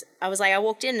bathrooms. I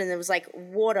walked in and there was like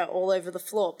water all over the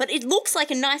floor. But it looks like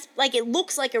it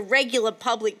looks like a regular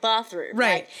public bathroom.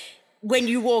 Right. Like, when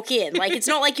you walk in. Like, it's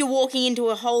not like you're walking into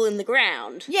a hole in the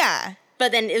ground. Yeah.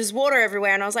 But then it was water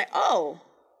everywhere and I was like, oh,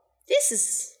 this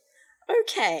is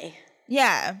okay.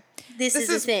 Yeah. This is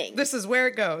a thing. This is where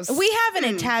it goes. We have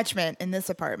an attachment in this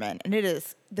apartment, and it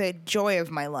is the joy of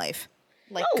my life.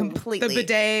 Like, Oh. completely. The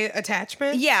bidet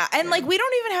attachment? Yeah, and like we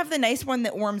don't even have the nice one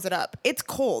that warms it up. It's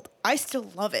cold. I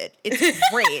still love it. It's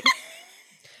great.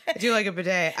 I do like a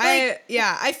bidet.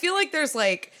 I feel like there's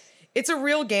like, it's a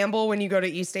real gamble when you go to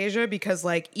East Asia because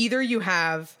like either you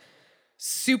have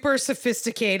super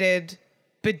sophisticated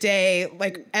bidet,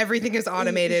 like everything is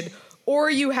automated, or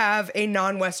you have a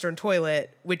non-Western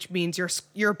toilet, which means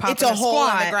you're popping It's a hole in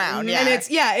the squat, ground, and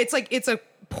yeah. it's a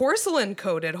porcelain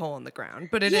coated hole in the ground,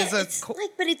 but it is it's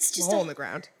but it's just hole in the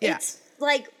ground. Yeah. It's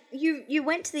like you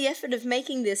went to the effort of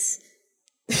making this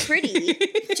pretty.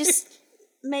 Just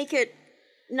make it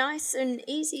nice and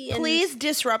easy. And Please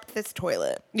disrupt this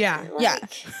toilet. Yeah. Yeah.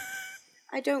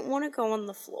 I don't want to go on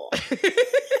the floor.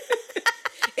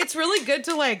 It's really good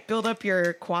to like build up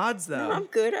your quads though. I'm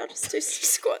good. I'll just do some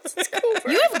squats. It's cool.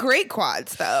 Bro. You have great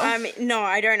quads, though. No,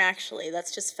 I don't actually.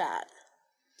 That's just fat.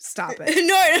 Stop it.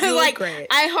 No, You look like great.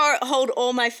 I hold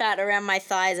all my fat around my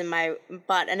thighs and my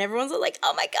butt, and everyone's like,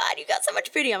 "Oh my god, you got so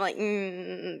much booty." I'm like,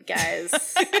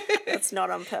 guys, that's not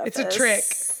on purpose. It's a trick.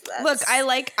 Look,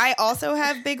 I also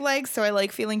have big legs, so I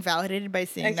like feeling validated by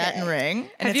seeing that in Okay. Ring.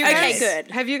 And Have it's you Okay, guys,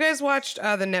 good. Have you guys watched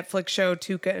the Netflix show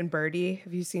Tuca and Birdie?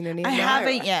 Have you seen any of I that?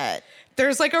 haven't yet.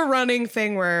 There's like a running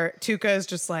thing where Tuca is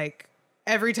just like,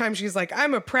 every time she's like,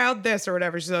 I'm a proud this or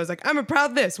whatever, she's always like, I'm a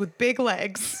proud this with big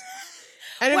legs.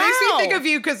 And it makes me Wow. think of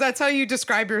you because that's how you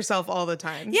describe yourself all the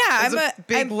time. Yeah, as a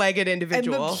big-legged I'm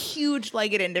individual. a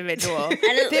huge-legged individual.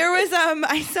 it- There was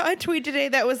I saw a tweet today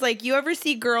that was like, "You ever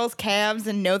see girls' calves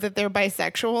and know that they're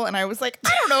bisexual?" And I was like, I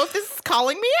don't know if this is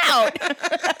calling me out.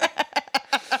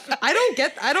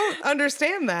 I don't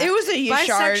understand that. It was a Yashard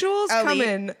Bisexuals come elite.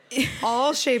 in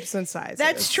all shapes and sizes.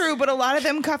 That's true, but a lot of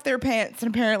them cuff their pants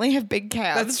and apparently have big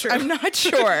calves. That's true. I'm not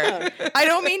sure. I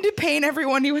don't mean to paint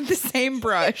everyone with the same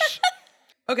brush.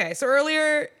 Okay, so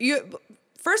earlier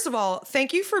first of all,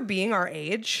 thank you for being our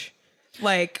age.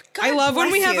 Like, God I love when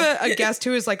we bless have you. a guest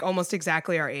who is like almost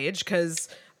exactly our age because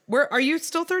are you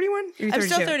still 31? I'm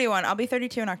still 31. I'll be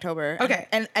 32 in October. Okay.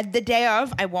 And the day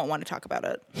of, I won't want to talk about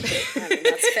it. I mean,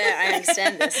 that's fair. I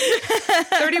understand this.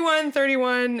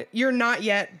 31. You're not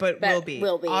yet, but will be.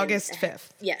 will be. August 5th.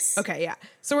 Yes. Okay, yeah.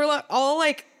 So we're all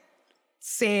like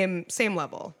same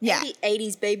level. Yeah.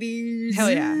 80s babies. Hell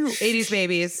yeah. 80s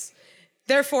babies.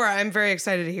 Therefore, I'm very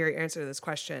excited to hear your answer to this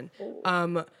question.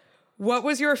 What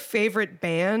was your favorite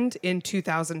band in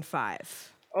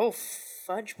 2005? Oh,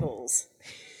 fudge balls.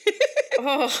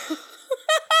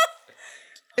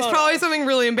 It's probably something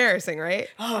really embarrassing, right?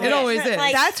 It always is.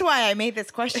 Like- That's why I made this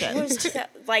It question. was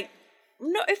like,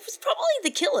 no, it was probably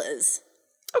the Killers.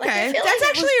 okay. I feel That's like it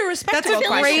actually a respectable That's a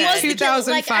Like, great it was question. the Killers.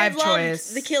 2005 like, I loved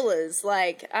choice. The Killers.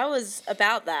 Like, I was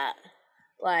about that.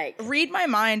 Like, Read My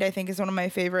Mind, I think, is one of my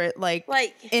favorite, like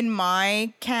Like- in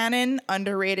my canon,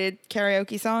 underrated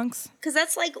karaoke songs. because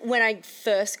that's like when I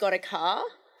first got a car,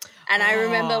 and I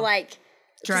remember like.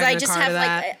 Because Driving I a just car have to like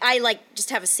that. I like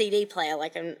just have a CD player.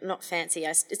 Like I'm not fancy.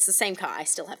 It's the same car. I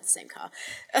still have the same car.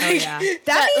 Oh, yeah.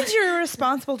 That means you're a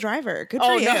responsible driver. Good for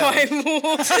Oh you.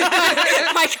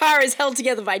 no, my car is held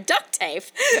together by duct tape,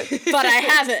 but I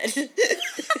have it.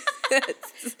 Listen,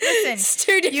 It's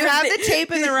two different you have the things.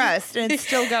 tape and the rest, and it's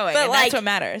still going. But, And like- that's what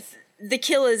matters. The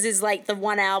Killers is like the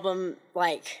one album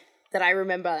like that I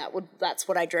remember that's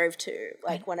what I drove to.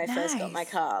 Like when I first got my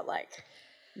Nice. car, like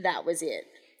that was it.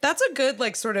 That's a good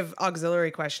like sort of auxiliary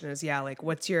question is like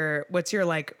what's your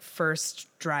like first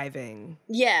driving?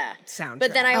 Yeah. Soundtrack.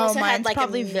 But then I Oh, also had mine's like a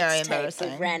probably very mixtape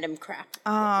embarrassing. with random crap.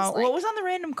 What was on the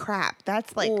random crap?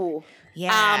 That's like, Ooh.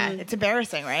 yeah, it's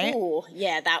embarrassing, right? Ooh,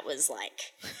 yeah, that was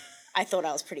like I thought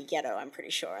I was pretty ghetto, I'm pretty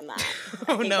sure on that.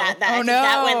 Oh, no. I Oh, think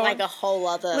that went no. like a whole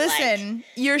other Listen,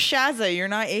 you're Shazza. You're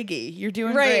not Iggy. You're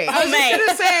doing Right. great. I was mate.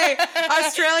 just gonna say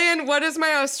Australian. What is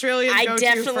my Australian? I go-to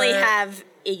definitely for- have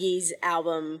Iggy's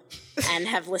album and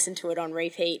have listened to it on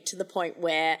repeat to the point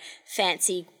where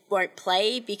Fancy won't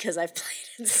play because I've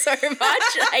played it so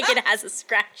much like it has a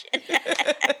scratch in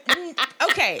it.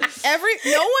 Okay,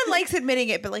 no one likes admitting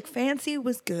it, but like Fancy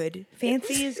was good.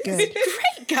 Fancy is good.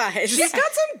 Great, guys. She's got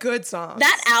some good songs.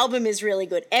 That album is really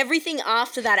good. Everything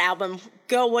after that album,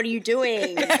 girl, what are you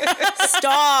doing?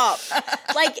 Stop.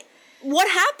 Like, what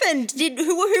happened?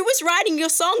 Who was writing your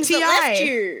songs that left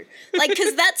you? Like,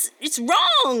 because it's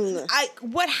wrong.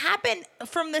 What happened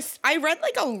from this? I read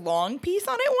like a long piece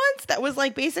on it once that was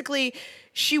like basically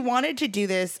she wanted to do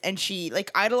this and she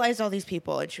like idolized all these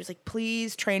people and she was like,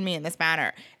 please train me in this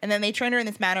manner. And then they trained her in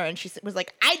this manner and she was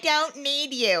like, I don't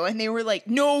need you. And they were like,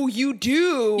 no, you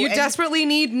do. You desperately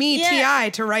need me, T.I.,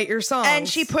 to write your songs. And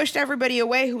she pushed everybody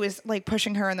away who was like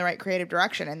pushing her in the right creative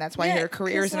direction. And that's why her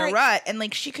career is in a rut. And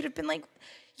like she could have been like,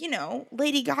 you know,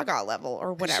 Lady Gaga level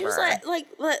or whatever. She was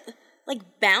like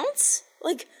bounce?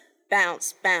 Like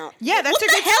bounce. Yeah, that's what a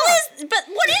the good hell song. But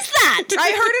what is that?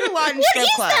 I heard it a lot in What strip is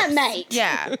clubs. that, mate?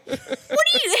 Yeah. How do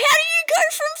you go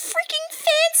from freaking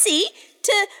fancy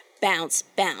to bounce?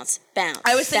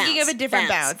 I was thinking of a different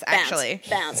bounce, actually.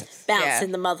 Bounce Yeah.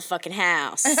 in the motherfucking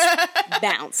house.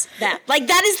 bounce. Like,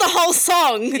 that is the whole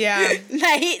song. Yeah.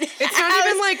 Mate. It's not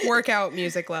even like workout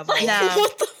music level. Like, No.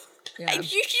 what the... Yeah.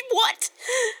 What?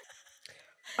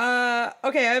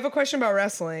 Okay, I have a question about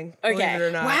wrestling. Okay. Believe it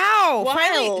or not. Wow. Wild.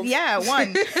 Finally. Yeah,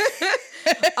 one.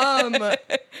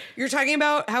 You're talking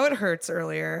about how it hurts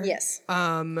earlier. Yes.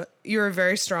 You're a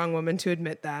very strong woman to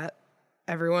admit that.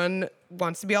 Everyone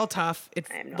wants to be all tough. It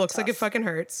I am not looks like it tough. fucking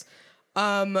hurts.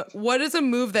 What is a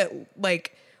move that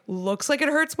like looks like it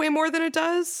hurts way more than it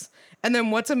does? And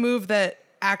then what's a move that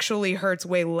actually hurts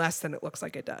way less than it looks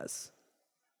like it does?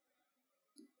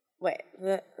 Wait.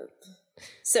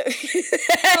 So,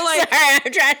 sorry,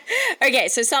 I'm trying. Okay,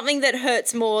 so something that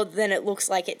hurts more than it looks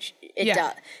like it Yeah.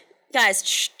 does. Guys,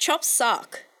 chops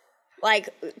suck. Like,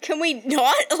 can we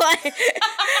not? Like,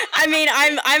 I mean,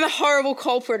 I'm a horrible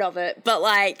culprit of it, but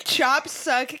like, Chops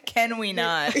suck, can we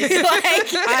not? like,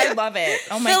 I love it.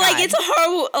 Oh my but god. like, it's a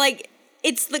horrible, like,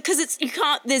 it's because you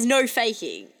can't, there's no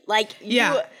faking. Like,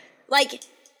 Yeah. like,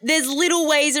 there's little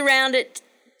ways around it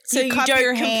so you cup don't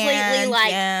your completely, hand, like,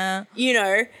 yeah. you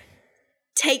know,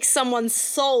 take someone's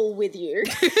soul with you.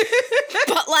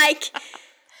 But, like,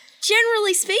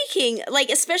 generally speaking, like,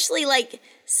 especially, like,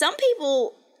 some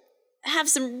people have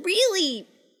some really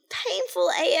painful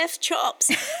AF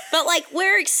chops, but, like,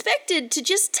 we're expected to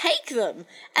just take them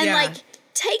and, Yeah. like,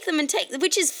 take them,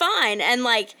 which is fine. And,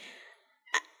 like,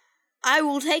 I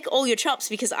will take all your chops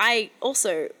because I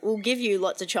also will give you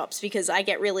lots of chops because I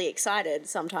get really excited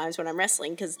sometimes when I'm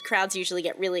wrestling because crowds usually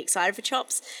get really excited for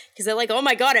chops because they're like, oh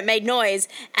my God, it made noise.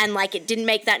 And like, it didn't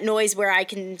make that noise where I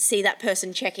can see that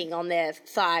person checking on their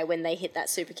thigh when they hit that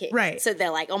super kick. Right. So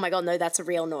they're like, oh my God, no, that's a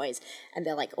real noise. And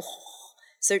they're like, oh.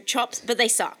 So chops, but they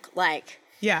suck. Like,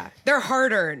 Yeah, they're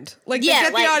hard earned. Like Yeah, they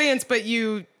get like- the audience, but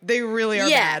they really are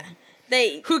yeah, bad.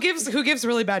 they, Who gives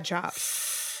really bad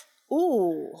chops?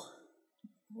 ooh.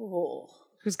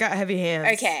 Who's got heavy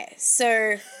hands? Okay,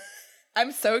 so...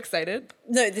 I'm so excited.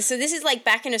 No, so this is like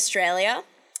back in Australia.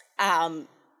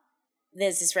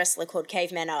 There's this wrestler called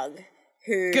Caveman Ugg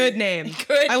who Good name.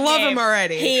 Good I love name. him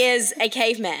already. he is a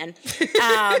caveman.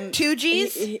 2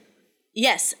 G's?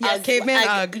 Yes, Caveman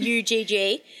Ugg.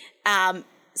 UGG.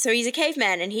 So he's a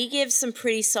caveman and he gives some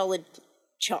pretty solid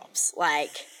chops,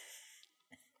 like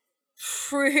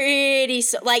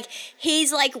like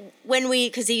he's like when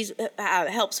because he's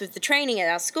helps with the training at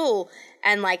our school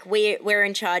and like we're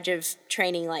in charge of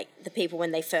training like the people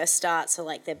when they first start, so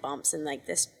like their bumps and like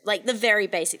this like the very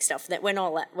basic stuff that we're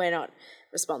not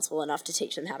responsible enough to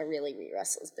teach them how to really be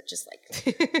wrestlers, but just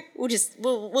like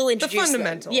we'll introduce them.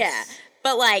 fundamentals. Yeah,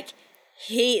 but like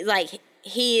he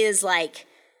is like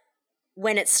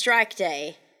when it's strike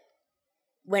day,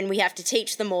 when we have to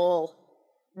teach them all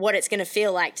what it's going to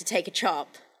feel like to take a chop,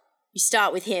 you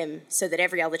start with him so that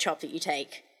every other chop that you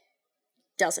take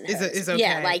doesn't hurt. Is okay.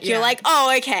 Yeah, like you're Yeah. like,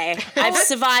 oh, okay, I've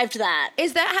survived that.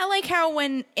 Is that how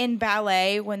when in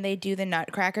ballet, when they do the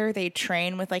nutcracker, they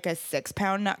train with like a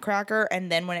 6-pound nutcracker, and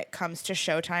then when it comes to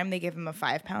showtime, they give them a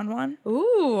 5-pound one?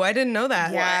 Ooh, I didn't know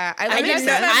that. Yeah, I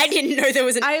didn't know there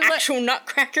was an I le- actual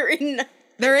nutcracker in.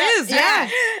 There is. Yeah.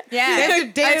 Yeah, They have to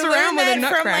dance I around learned with a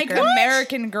that from like nutcracker.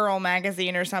 American Girl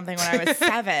magazine or something when I was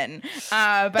 7.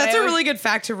 But That's a really good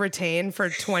fact to retain for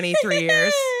 23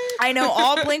 years. I know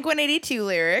all Blink 182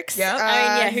 lyrics. Yeah. I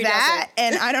mean, yeah, who that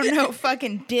and I don't know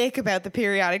fucking dick about the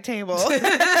periodic table.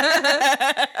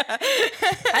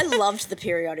 I loved the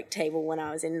periodic table when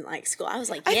I was in like school. I was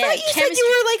like, I yeah, thought you said chemistry.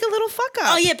 you were like a little fuck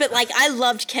up. Oh yeah, but like I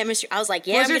loved chemistry. I was like,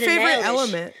 yeah, What's I'm your gonna favorite nail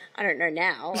this element? I don't know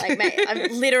now. Like, mate,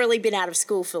 I've literally been out of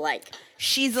school for like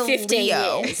She's a 15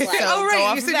 Leo. years, like- so Oh, right, go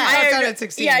off you of said you that. dropped out at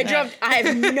 16. Yeah, I dropped. I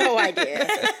have no idea.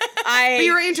 But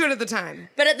you were into it at the time.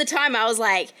 But at the time, I was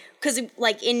like, because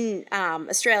like in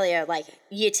Australia, like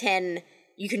year 10,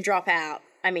 you can drop out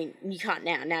I mean, you can't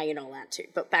now. Now you're not allowed to.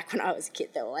 But back when I was a kid,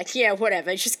 they were like, yeah,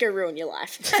 whatever, just go ruin your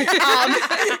life.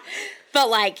 But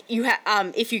like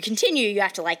if you continue, you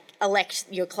have to like elect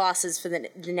your classes for the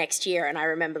next year. And I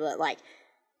remember that like,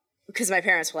 because my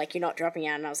parents were like, you're not dropping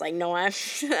out. And I was like, no, I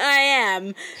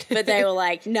am. But they were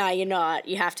like, no, you're not.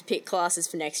 You have to pick classes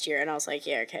for next year. And I was like,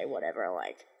 yeah, okay, whatever.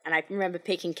 Like, and I remember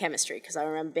picking chemistry because I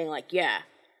remember being like, yeah,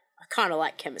 I kind of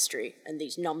like chemistry and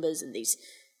these numbers and these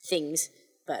things.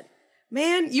 But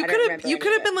Man, you could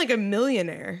have been like a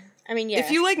millionaire. I mean, yeah.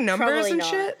 If you like numbers probably and not.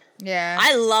 shit. Yeah.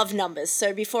 I love numbers.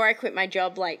 So before I quit my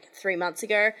job like 3 months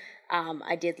ago,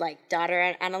 I did like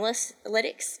data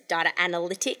analytics.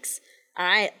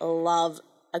 I love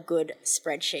a good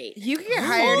spreadsheet. You can get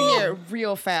hired here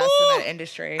real fast in that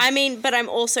industry. I mean, but I'm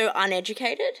also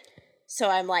uneducated. So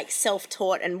I'm like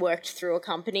self-taught and worked through a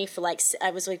company for like,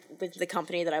 I was with the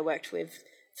company that I worked with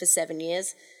for 7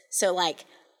 years. So like,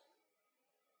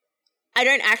 I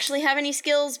don't actually have any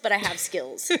skills, but I have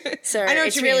skills. So I know what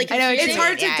it's you really mean. confusing. It's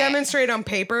hard to Yeah. demonstrate on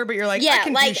paper, but you're like, Yeah, I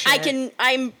can like do shit.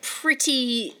 I'm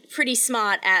pretty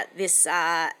smart at this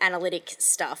analytic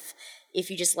stuff if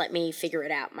you just let me figure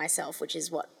it out myself, which is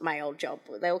what my old job,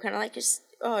 they were kind of like, just,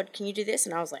 oh, can you do this?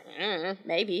 And I was like,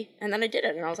 maybe. And then I did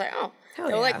it, and I was like, oh. Hell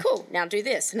they were yeah. like, cool, now do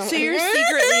this. And I'm so like, you're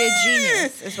secretly a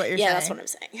genius, is what you're saying. yeah, that's what I'm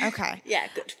saying. Okay. Yeah,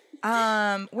 good.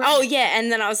 Where- Yeah,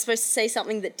 and then I was supposed to say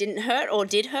something that didn't hurt or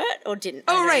did hurt or didn't.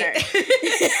 Oh, I don't right. know.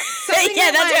 Something Yeah,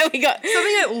 that, that's like, where we got.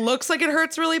 Something that looks like it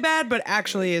hurts really bad, but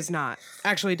actually is not.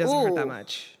 Actually doesn't hurt that Ooh.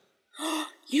 much.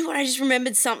 You know what? I just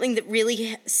remembered something that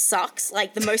really sucks.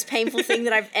 Like the most painful thing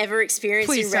that I've ever experienced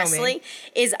Please in tell me. wrestling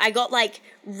is I got like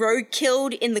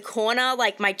road-killed in the corner.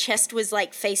 Like my chest was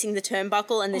like facing the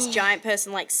turnbuckle, and this giant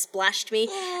person like splashed me.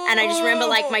 And I just remember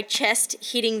like my chest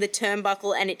hitting the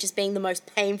turnbuckle, and it just being the most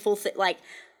painful thing. Like,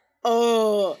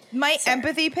 oh, my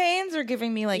empathy pains are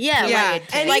giving me like Yeah, Yeah,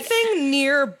 like- anything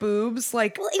near boobs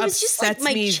like well, it was just like upsets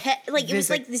my me chest. Like it was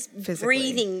like this physically.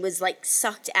 breathing was like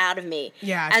sucked out of me.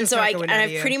 Yeah, it's and just so not I going out of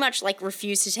and you. I pretty much like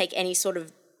refused to take any sort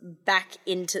of back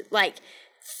into like.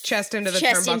 chest into the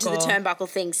chest turnbuckle. into the turnbuckle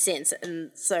thing since, and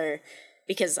so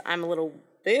because I'm a little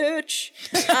bitch.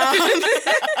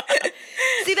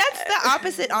 See, that's the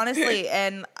opposite, honestly,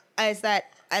 and is that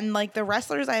and like the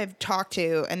wrestlers I have talked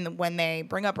to, and when they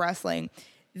bring up wrestling,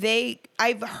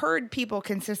 I've heard people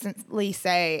consistently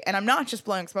say, and I'm not just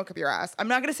blowing smoke up your ass. I'm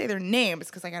not gonna say their names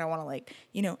because like I don't want to like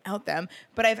out them,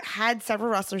 but I've had several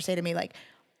wrestlers say to me like,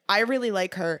 I really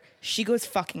like her. She goes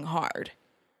fucking hard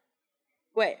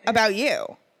Wait. about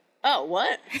you. Oh,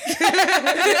 what?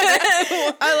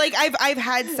 I've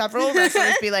had several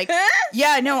wrestlers be like,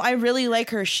 yeah, no, I really like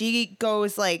her. She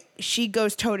goes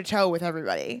toe to toe with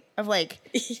everybody. Of like,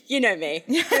 You know me.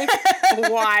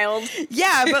 Wild.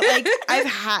 yeah, but like I've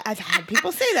had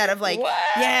people say that of like, What?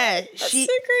 yeah, so crazy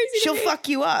to she'll me. fuck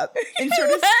you up and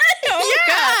sort of. Oh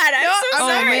Yeah. God, I'm No, so oh,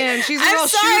 sorry. man, she's a I'm real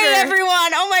sorry, shooter.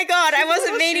 everyone. Oh my God, I wasn't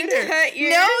real meaning to shooter. hurt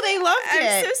you. No, they loved I'm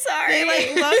it. so sorry. They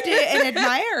like loved it and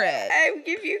admire it. I'll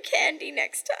give you candy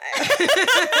next time.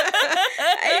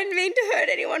 I didn't mean to hurt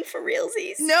anyone for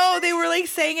realsies. No, they were like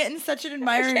saying it in such an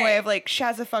admiring Okay. way of like,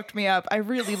 Shazza fucked me up. I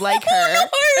really like her. I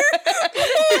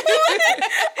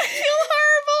feel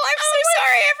horrible. I'm so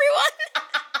sorry, everyone.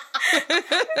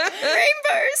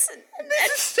 Rainbows and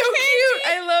So cute.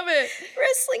 I love it.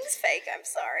 wrestling's fake. I'm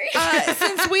sorry.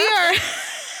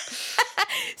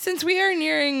 Since we are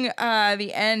nearing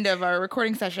the end of our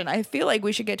recording session, I feel like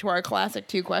we should get to our classic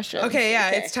 2 questions. Okay, yeah,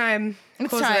 Okay. it's time. It's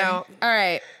Close time. it out. All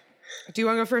right. Do you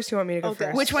want to go first? Do you want me to go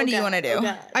first? Which one do you want to do? Oh,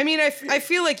 God. I mean, I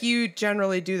feel like you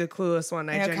generally do the clueless one.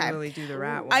 I Okay. generally do the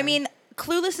rat one. I mean,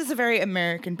 Clueless is a very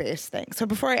American-based thing. So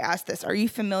before I ask this, are you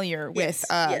familiar with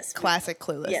yes. classic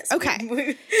Clueless? Yes.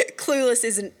 Okay. Clueless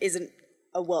isn't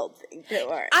a world thing. Don't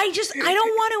worry. I don't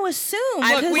want to assume.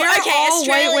 I- because we're okay, all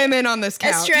Australia- white women on this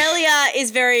couch. Australia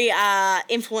is very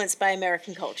influenced by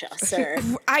American culture, so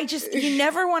you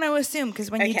never want to assume because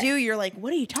when you Okay. do, you're like,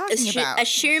 what are you talking about?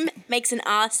 assume makes an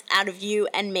ass out of you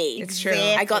and me. It's true.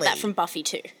 I got that Exactly. from Buffy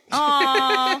too.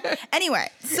 Aww. Anyway,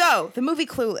 so the movie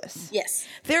Clueless. Yes.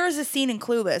 There is a scene in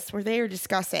Clueless where they are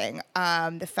discussing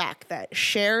the fact that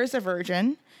Cher is a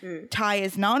virgin, Ty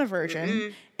is not a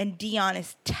virgin, and Dion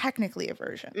is technically a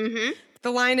virgin.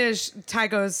 The line is, Ty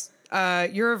goes,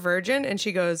 you're a virgin? And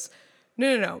she goes,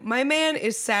 no. My man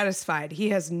is satisfied. He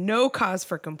has no cause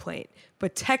for complaint.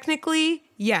 But technically,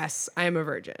 yes, I am a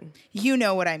virgin. You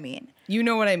know what I mean. You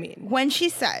know what I mean. When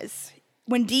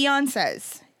Dion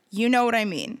says, you know what I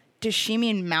mean, does she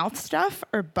mean mouth stuff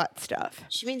or butt stuff?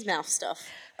 She means mouth stuff.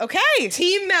 Okay.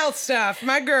 Team mouth stuff,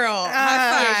 my girl. High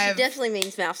Yeah, five. she definitely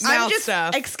means mouth stuff. Mouth I'm just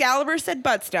stuff. Excalibur said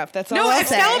butt stuff. That's all No, I'll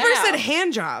say. Excalibur Wow. said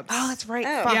hand jobs. Oh, that's right.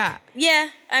 Oh. Fuck. Yeah. Yeah,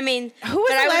 I mean, Who was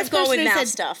but I the would last go person with who mouth said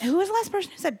stuff. Who was the last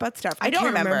person who said butt stuff? I don't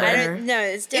can't remember. remember. I don't know.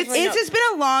 It's definitely It's not. just been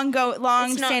a long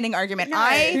not- standing argument. No.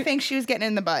 I think she was getting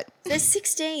in the butt. They're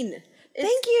 16.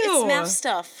 Thank you. It's mouth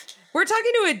stuff. We're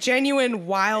talking to a genuine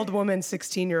wild woman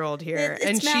 16-year-old here, It's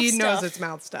and mouth she knows stuff. it's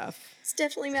mouth stuff. It's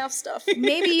definitely mouth stuff.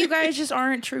 Maybe you guys just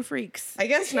aren't true freaks. I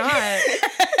guess not.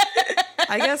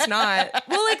 I guess not.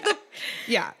 Well, like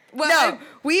yeah. Well, No, I I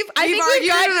we've think we've argued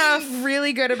gotten enough.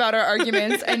 really good about our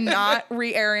arguments and not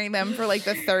re-airing them for like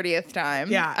the 30th time.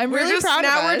 Yeah, I'm we're really just, proud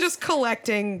now of us. we're just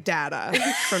collecting data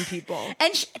from people.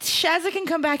 And Shazza can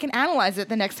come back and analyze it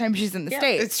the next time she's in the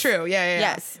States. It's true. Yeah.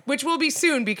 Yes. Which will be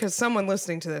soon because someone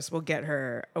listening to this will get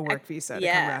her a work visa to come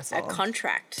Yeah, wrestle. a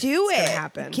contract. Do It's it. gonna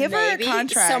happen. Give her Maybe a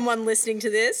contract. someone listening to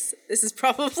this is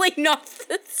probably not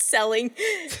selling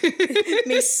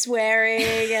me swearing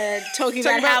and talking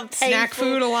about how about snack painful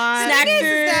food a lot. snack It is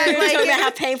food, that, like, talking if- about how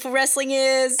painful wrestling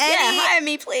is. Any- Yeah, hire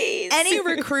me, please. Any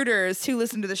recruiters who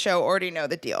listen to the show already know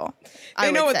the deal. I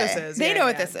They know would what say. this is. They Yeah, know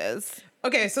what yeah. this is.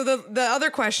 Okay, so the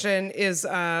other question is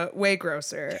way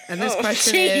grosser, and this Oh,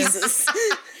 question is. Jesus.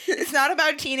 It's not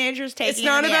about teenagers taking It's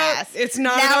not in the about. ass. It's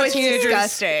not now about it's teenagers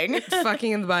disgusting.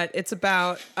 fucking in the butt. It's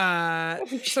about.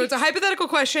 So it's a hypothetical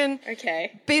question.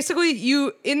 Okay. Basically,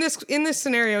 you in this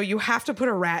scenario, you have to put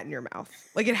a rat in your mouth.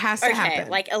 Like it has to Okay, happen.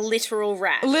 like a literal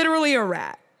rat. literally a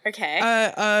rat. Okay.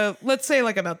 Let's say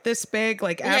like about this big,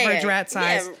 like average rat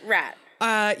size. Yeah,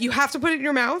 rat. You have to put it in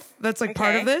your mouth. That's like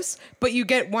part Okay. of this. But you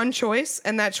get one choice,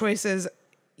 and that choice is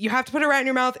you have to put a rat in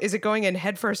your mouth. Is it going in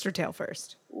head first or tail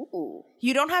first? Ooh.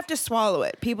 You don't have to swallow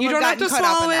it. People You have don't have gotten to caught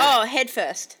up swallow in it. that. Oh, head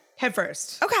first. Head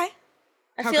first. Okay.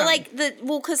 I How feel come? like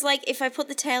because like if I put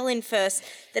the tail in first,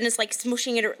 then it's like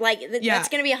smushing it. Like Yeah. that's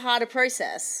gonna be a harder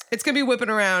process. It's gonna be whipping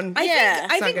around. I Yeah.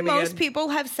 think not gonna be most good. people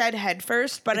have said head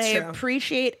first, but It's I true.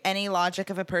 appreciate any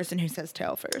logic of a person who says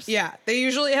tail first. Yeah, they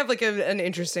usually have like an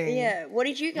interesting Yeah. What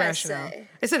did you guys rationale. say?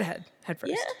 I said head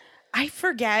first. Yeah. I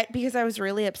forget because I was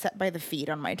really upset by the feet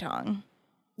on my tongue.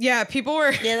 Yeah, people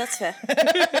were. Yeah, that's fair.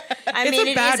 I It's mean,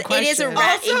 a it bad is a question.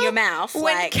 rat in Also, your mouth. When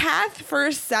Like, Kath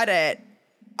first said it,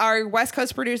 our West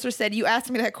Coast producer said, "You asked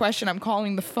me that question. I'm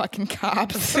calling the fucking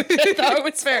cops." Which I thought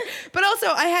was fair. But also,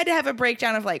 I had to have a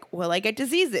breakdown of like, will I get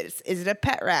diseases? Is it a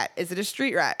pet rat? Is it a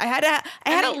street rat? I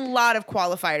had a lot of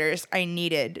qualifiers I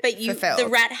needed but fulfilled. the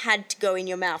rat had to go in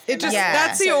your mouth. no It just matter Yeah.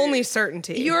 that's the So- only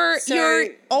certainty. Your So,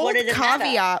 old what did it matter?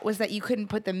 caveat was that you couldn't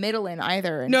put the middle in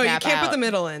either. And no, you tap can't put out. the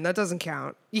middle in. That doesn't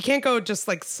count. You can't go just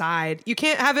like side. You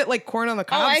can't have it like corn on the Oh,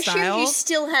 cob I assume style. you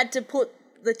still had to put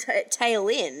the tail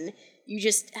in. You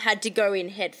just had to go in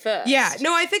head first. Yeah,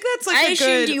 no, I think that's like I a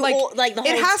assumed good you like, all- like, the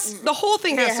it whole- has the whole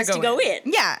thing It has, to go in.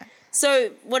 Yeah. So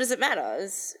what does it matter?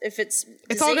 If it's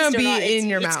all gonna diseased or be not, in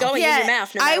your it's mouth. going in your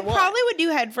mouth. No I matter what. probably would do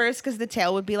head first because the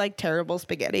tail would be like terrible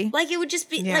spaghetti. Like it would just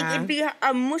be Yeah. like it'd be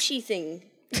a mushy thing.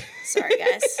 Sorry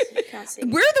guys, you can't see.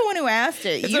 We're the one who asked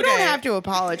it. You don't okay. have to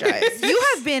apologize. You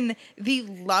have been the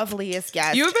loveliest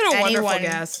guest. You have been a wonderful anyone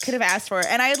guest. Could have asked for,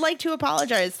 and I'd like to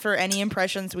apologize for any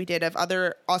impressions we did of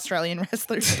other Australian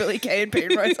wrestlers, Billy Kay and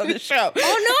Peyton Royce, on the show.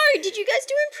 Oh no! Did you guys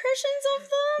do impressions of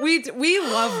them? We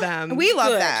love them. We love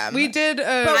Good. them. we did.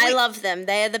 I love them.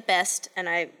 They are the best, and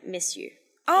I miss you.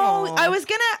 Oh, Aw. I was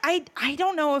gonna. I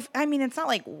don't know if. I mean, it's not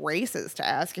like racist to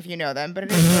ask if you know them, but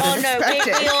it is. Oh no,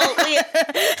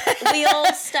 we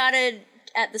all started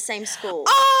at the same school.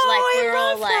 Oh, like I we're all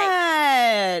love like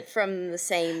that. from the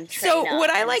same trainer. So what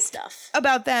I and like stuff.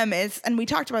 about them is, and we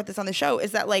talked about this on the show,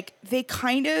 is that like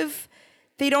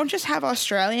they don't just have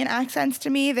Australian accents to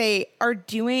me. They are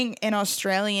doing an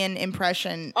Australian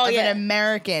impression of yeah. an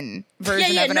American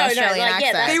version of an Australian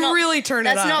accent. that's They not- really turn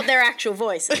it That's up. not their actual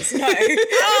voices. No.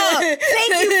 Oh,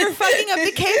 thank you for fucking up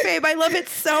the kayfabe. I love it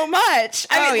so much.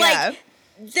 I mean, yeah. like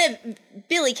the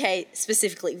Billy Kay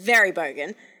specifically, very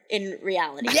bogan in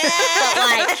reality.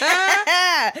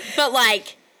 Yeah. but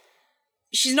like,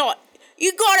 she's not.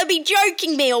 You gotta be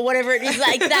joking me or whatever it is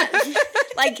like that.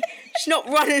 Like she's not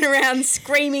running around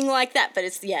screaming like that. But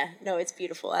it's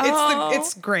beautiful.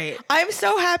 It's great. I'm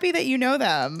so happy that you know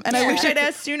them, and I Yeah. wish I'd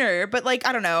asked sooner. But like,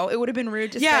 I don't know, it would have been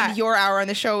rude to Yeah. spend your hour on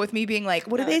the show with me being like,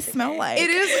 "What do they it's smell okay. like?" It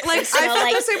is like I Smell felt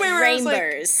like the same way where I was like,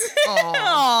 rainbows. "Aw."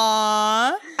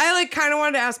 Aww. I like kind of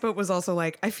wanted to ask, but was also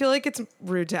like, I feel like it's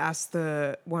rude to ask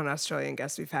the one Australian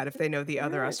guest we've had if they know the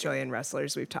other Australian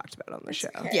wrestlers we've talked about on the show.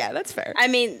 Yeah, that's fair. I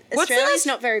mean, What's Australia's this?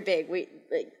 not very big.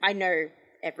 I know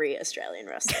every Australian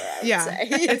wrestler, I would Yeah, say.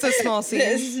 it's a small scene.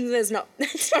 There's not,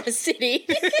 it's not a city.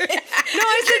 No,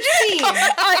 I said scene.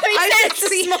 I said it's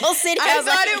a small city. I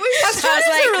thought it was.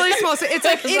 Australia's a really small city. It's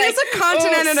like, it is a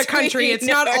continent and a country. sweet, It's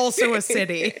not no. also a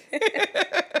city.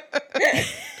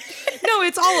 No,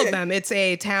 it's all of them. It's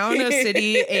a town, a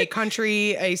city, a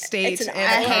country, a state, It's an and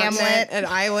a island. hamlet, an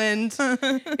island.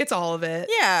 It's all of it.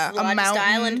 Yeah, The a largest mountain.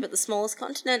 island, but the smallest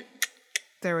continent.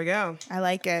 There we go. I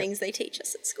like it. Things they teach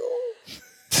us at school.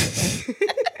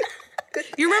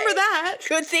 You remember that?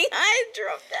 Good thing I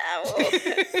dropped out.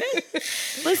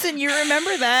 Listen, you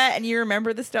remember that, and you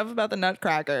remember the stuff about the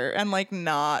Nutcracker, and like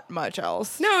not much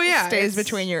else. No, yeah, stays it's-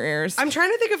 between your ears. I'm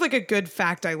trying to think of like a good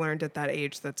fact I learned at that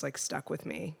age that's like stuck with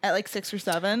me. At like 6 or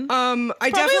 7. I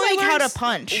Probably definitely like how learned to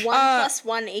punch. 1 plus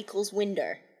 1 equals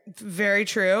window. Very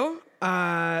true.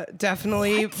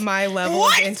 Definitely my level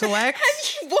What? of intellect.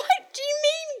 What do you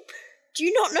mean? Do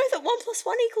you not know that 1 plus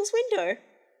 1 equals window?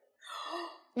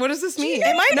 What does this mean?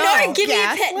 Am I No, not give me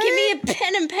gaslit? a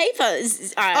pen and paper.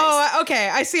 All right. Oh, okay.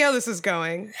 I see how this is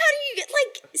going. How do you get,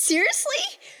 like, seriously?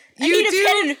 I You need do a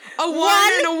pen. a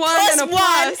 1 and a 1 plus and a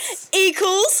plus. 1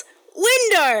 equals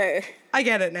window. I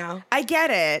get it now. I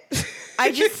get it.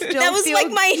 I just still That was feel,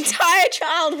 like my entire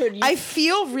childhood. I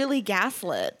feel really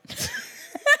gaslit.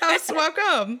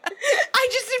 Welcome. I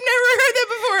just have never heard that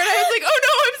before, and I was like, oh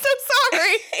no, I'm so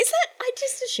sorry. Is that? I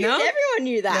just assumed No? everyone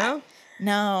knew that. No?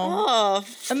 No. Oh,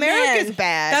 America's man.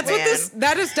 bad. That's what man.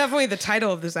 that is definitely the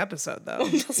title of this episode, though. No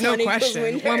 1 equals question.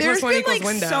 window. 1 There's plus 1 been equals like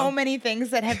window. so many things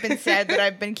that have been said that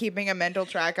I've been keeping a mental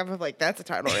track of like, that's a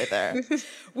title right there.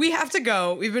 We have to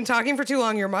go. We've been talking for too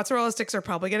long. Your mozzarella sticks are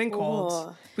probably getting cold.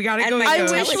 Oh. We gotta And go. my I eat Nutella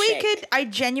those. wish we shake. could. I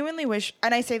genuinely wish,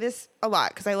 and I say this a lot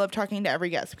because I love talking to every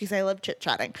guest because I love chit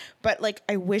chatting. But like,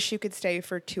 I wish you could stay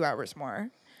for 2 hours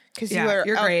more because Yeah, you are.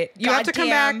 you're a great. You have to come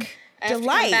goddamn back. I have to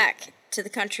Delight. come back to the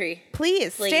country.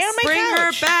 Please, Please. stay on my Bring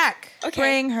couch. her back. Okay.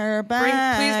 Bring her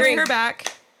back. Please bring her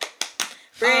back.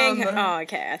 Bring her. Oh,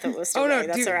 okay. I thought we were still Oh, no, going.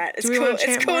 That's do- all right. It's do we cool. wanna It's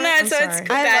chant cool more? now. I'm So it's sorry.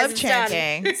 cool. I guys. love It's done.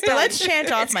 chanting. It's So done. let's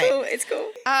chant off It's mic. cool. It's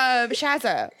cool.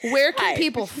 Shaza, where can Hi.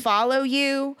 people follow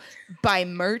you, buy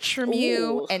merch from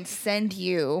you, Ooh. and send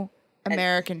you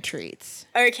American treats?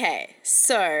 Okay,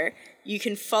 so you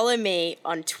can follow me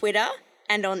on Twitter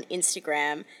and on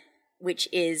Instagram, which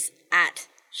is at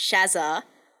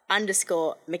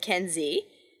Shazza_Mackenzie.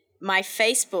 My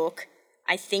Facebook,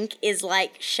 I think, is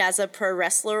like Shazza Pro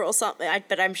Wrestler or something,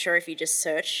 but I'm sure if you just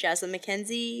search Shazza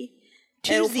Mackenzie,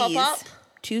 it'll pop up.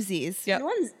 Two Z's. Yep. No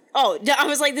one's- Oh, I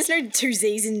was like, there's no 2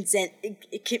 Z's in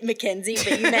Mackenzie,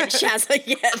 but you meant Shazza.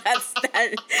 Yeah, that's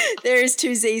that. There is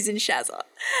 2 Z's in Shazza.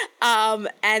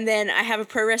 And then I have a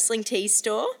pro wrestling tees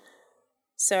store.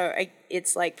 So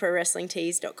it's like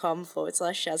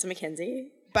prowrestlingtees.com/Shazza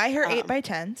Mackenzie. Buy her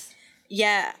 8x10s.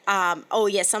 Yeah. Oh,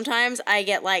 yeah. Sometimes I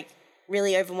get like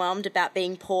really overwhelmed about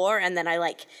being poor, and then I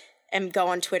like go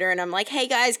on Twitter and I'm like, hey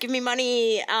guys, give me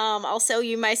money. I'll sell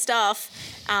you my stuff.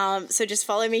 So just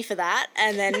follow me for that,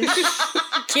 and then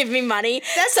give me money.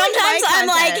 That's like Sometimes my I'm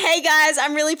like, content. hey guys,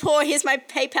 I'm really poor. Here's my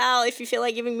PayPal if you feel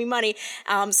like giving me money.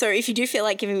 So if you do feel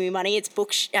like giving me money, it's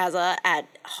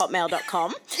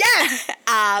bookshazza@hotmail.com. Yes!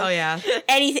 Oh yeah.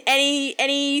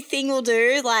 Anything will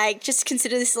do. Like, just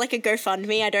consider this like a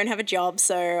GoFundMe. I don't have a job,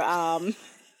 so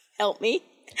help me.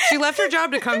 She left her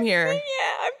job to come here. Yeah,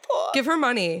 I'm poor. Give her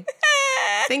money.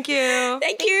 Thank you.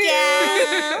 Thank you.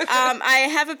 I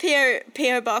have a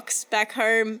PO box back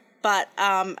home, but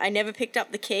I never picked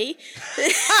up the key.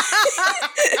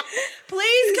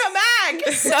 Please come back!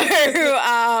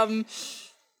 So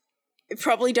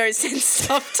probably don't send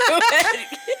stuff to it.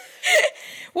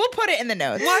 We'll put it in the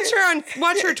notes.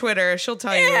 Watch her Twitter. She'll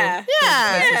tell you. Yeah.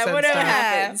 Yeah, Whatever stuff.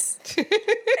 happens. Yeah,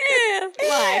 life.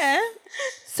 Yeah.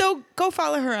 So go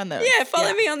follow her on those. Yeah,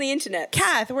 follow me on the internet.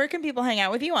 Kath, where can people hang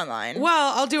out with you online?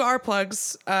 Well, I'll do our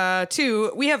plugs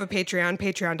too. We have a Patreon,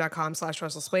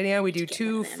 patreon.com/WrestleSplania. We do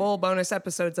 2 full bonus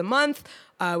episodes a month.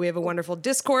 We have a wonderful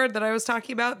Discord that I was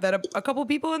talking about that a couple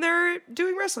people in there are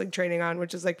doing wrestling training on,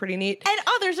 which is like pretty neat. And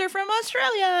others are from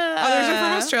Australia. Others are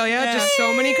from Australia, just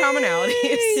so many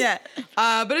commonalities. Yeah.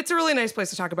 But it's a really nice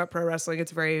place to talk about pro wrestling.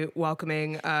 It's a very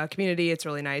welcoming community. It's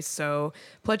really nice. So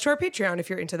pledge to our Patreon if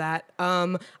you're into that.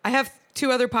 I have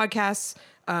 2 other podcasts.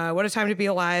 What a Time to Be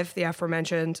Alive, the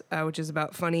aforementioned, which is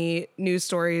about funny news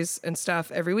stories and stuff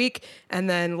every week. And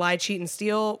then Lie, Cheat, and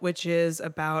Steal, which is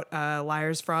about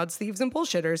liars, frauds, thieves, and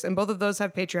bullshitters. And both of those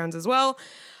have Patreons as well.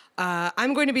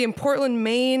 I'm going to be in Portland,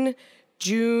 Maine,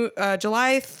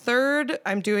 July 3rd.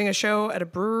 I'm doing a show at a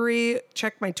brewery.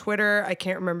 Check my Twitter. I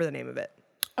can't remember the name of it.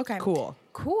 Okay. Cool.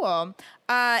 Cool.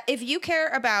 If you care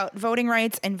about voting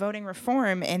rights and voting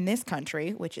reform in this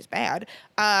country, which is bad,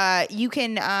 you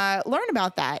can learn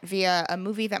about that via a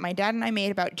movie that my dad and I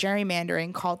made about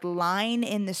gerrymandering called Line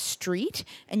in the Street.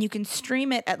 And you can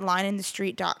stream it at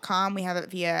lineinthestreet.com. We have it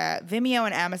via Vimeo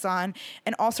and Amazon.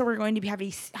 And also we're going to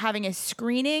be having a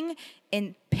screening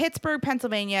in Pittsburgh,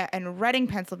 Pennsylvania and Reading,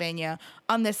 Pennsylvania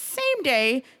on the same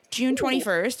day, June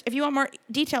 21st. If you want more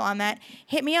detail on that,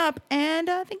 hit me up, and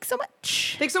thanks so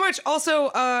much. Thanks so much. Also,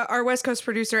 our West Coast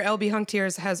producer, LB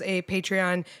Hunktears, has a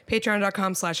Patreon,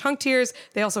 patreon.com/Hunktears.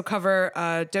 They also cover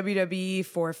WWE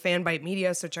for Fanbyte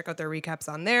Media, so check out their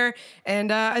recaps on there.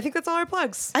 And I think that's all our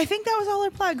plugs. I think that was all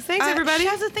our plugs. Thanks, everybody.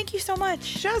 Shazza, thank you so much.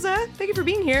 Shazza, thank you for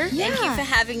being here. Thank you for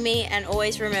having me, and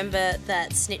always remember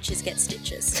that snitches get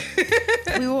stitches.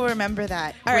 We will remember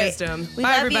that. All right. Wisdom. We Bye,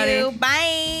 love everybody. you.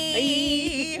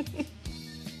 Bye. Bye.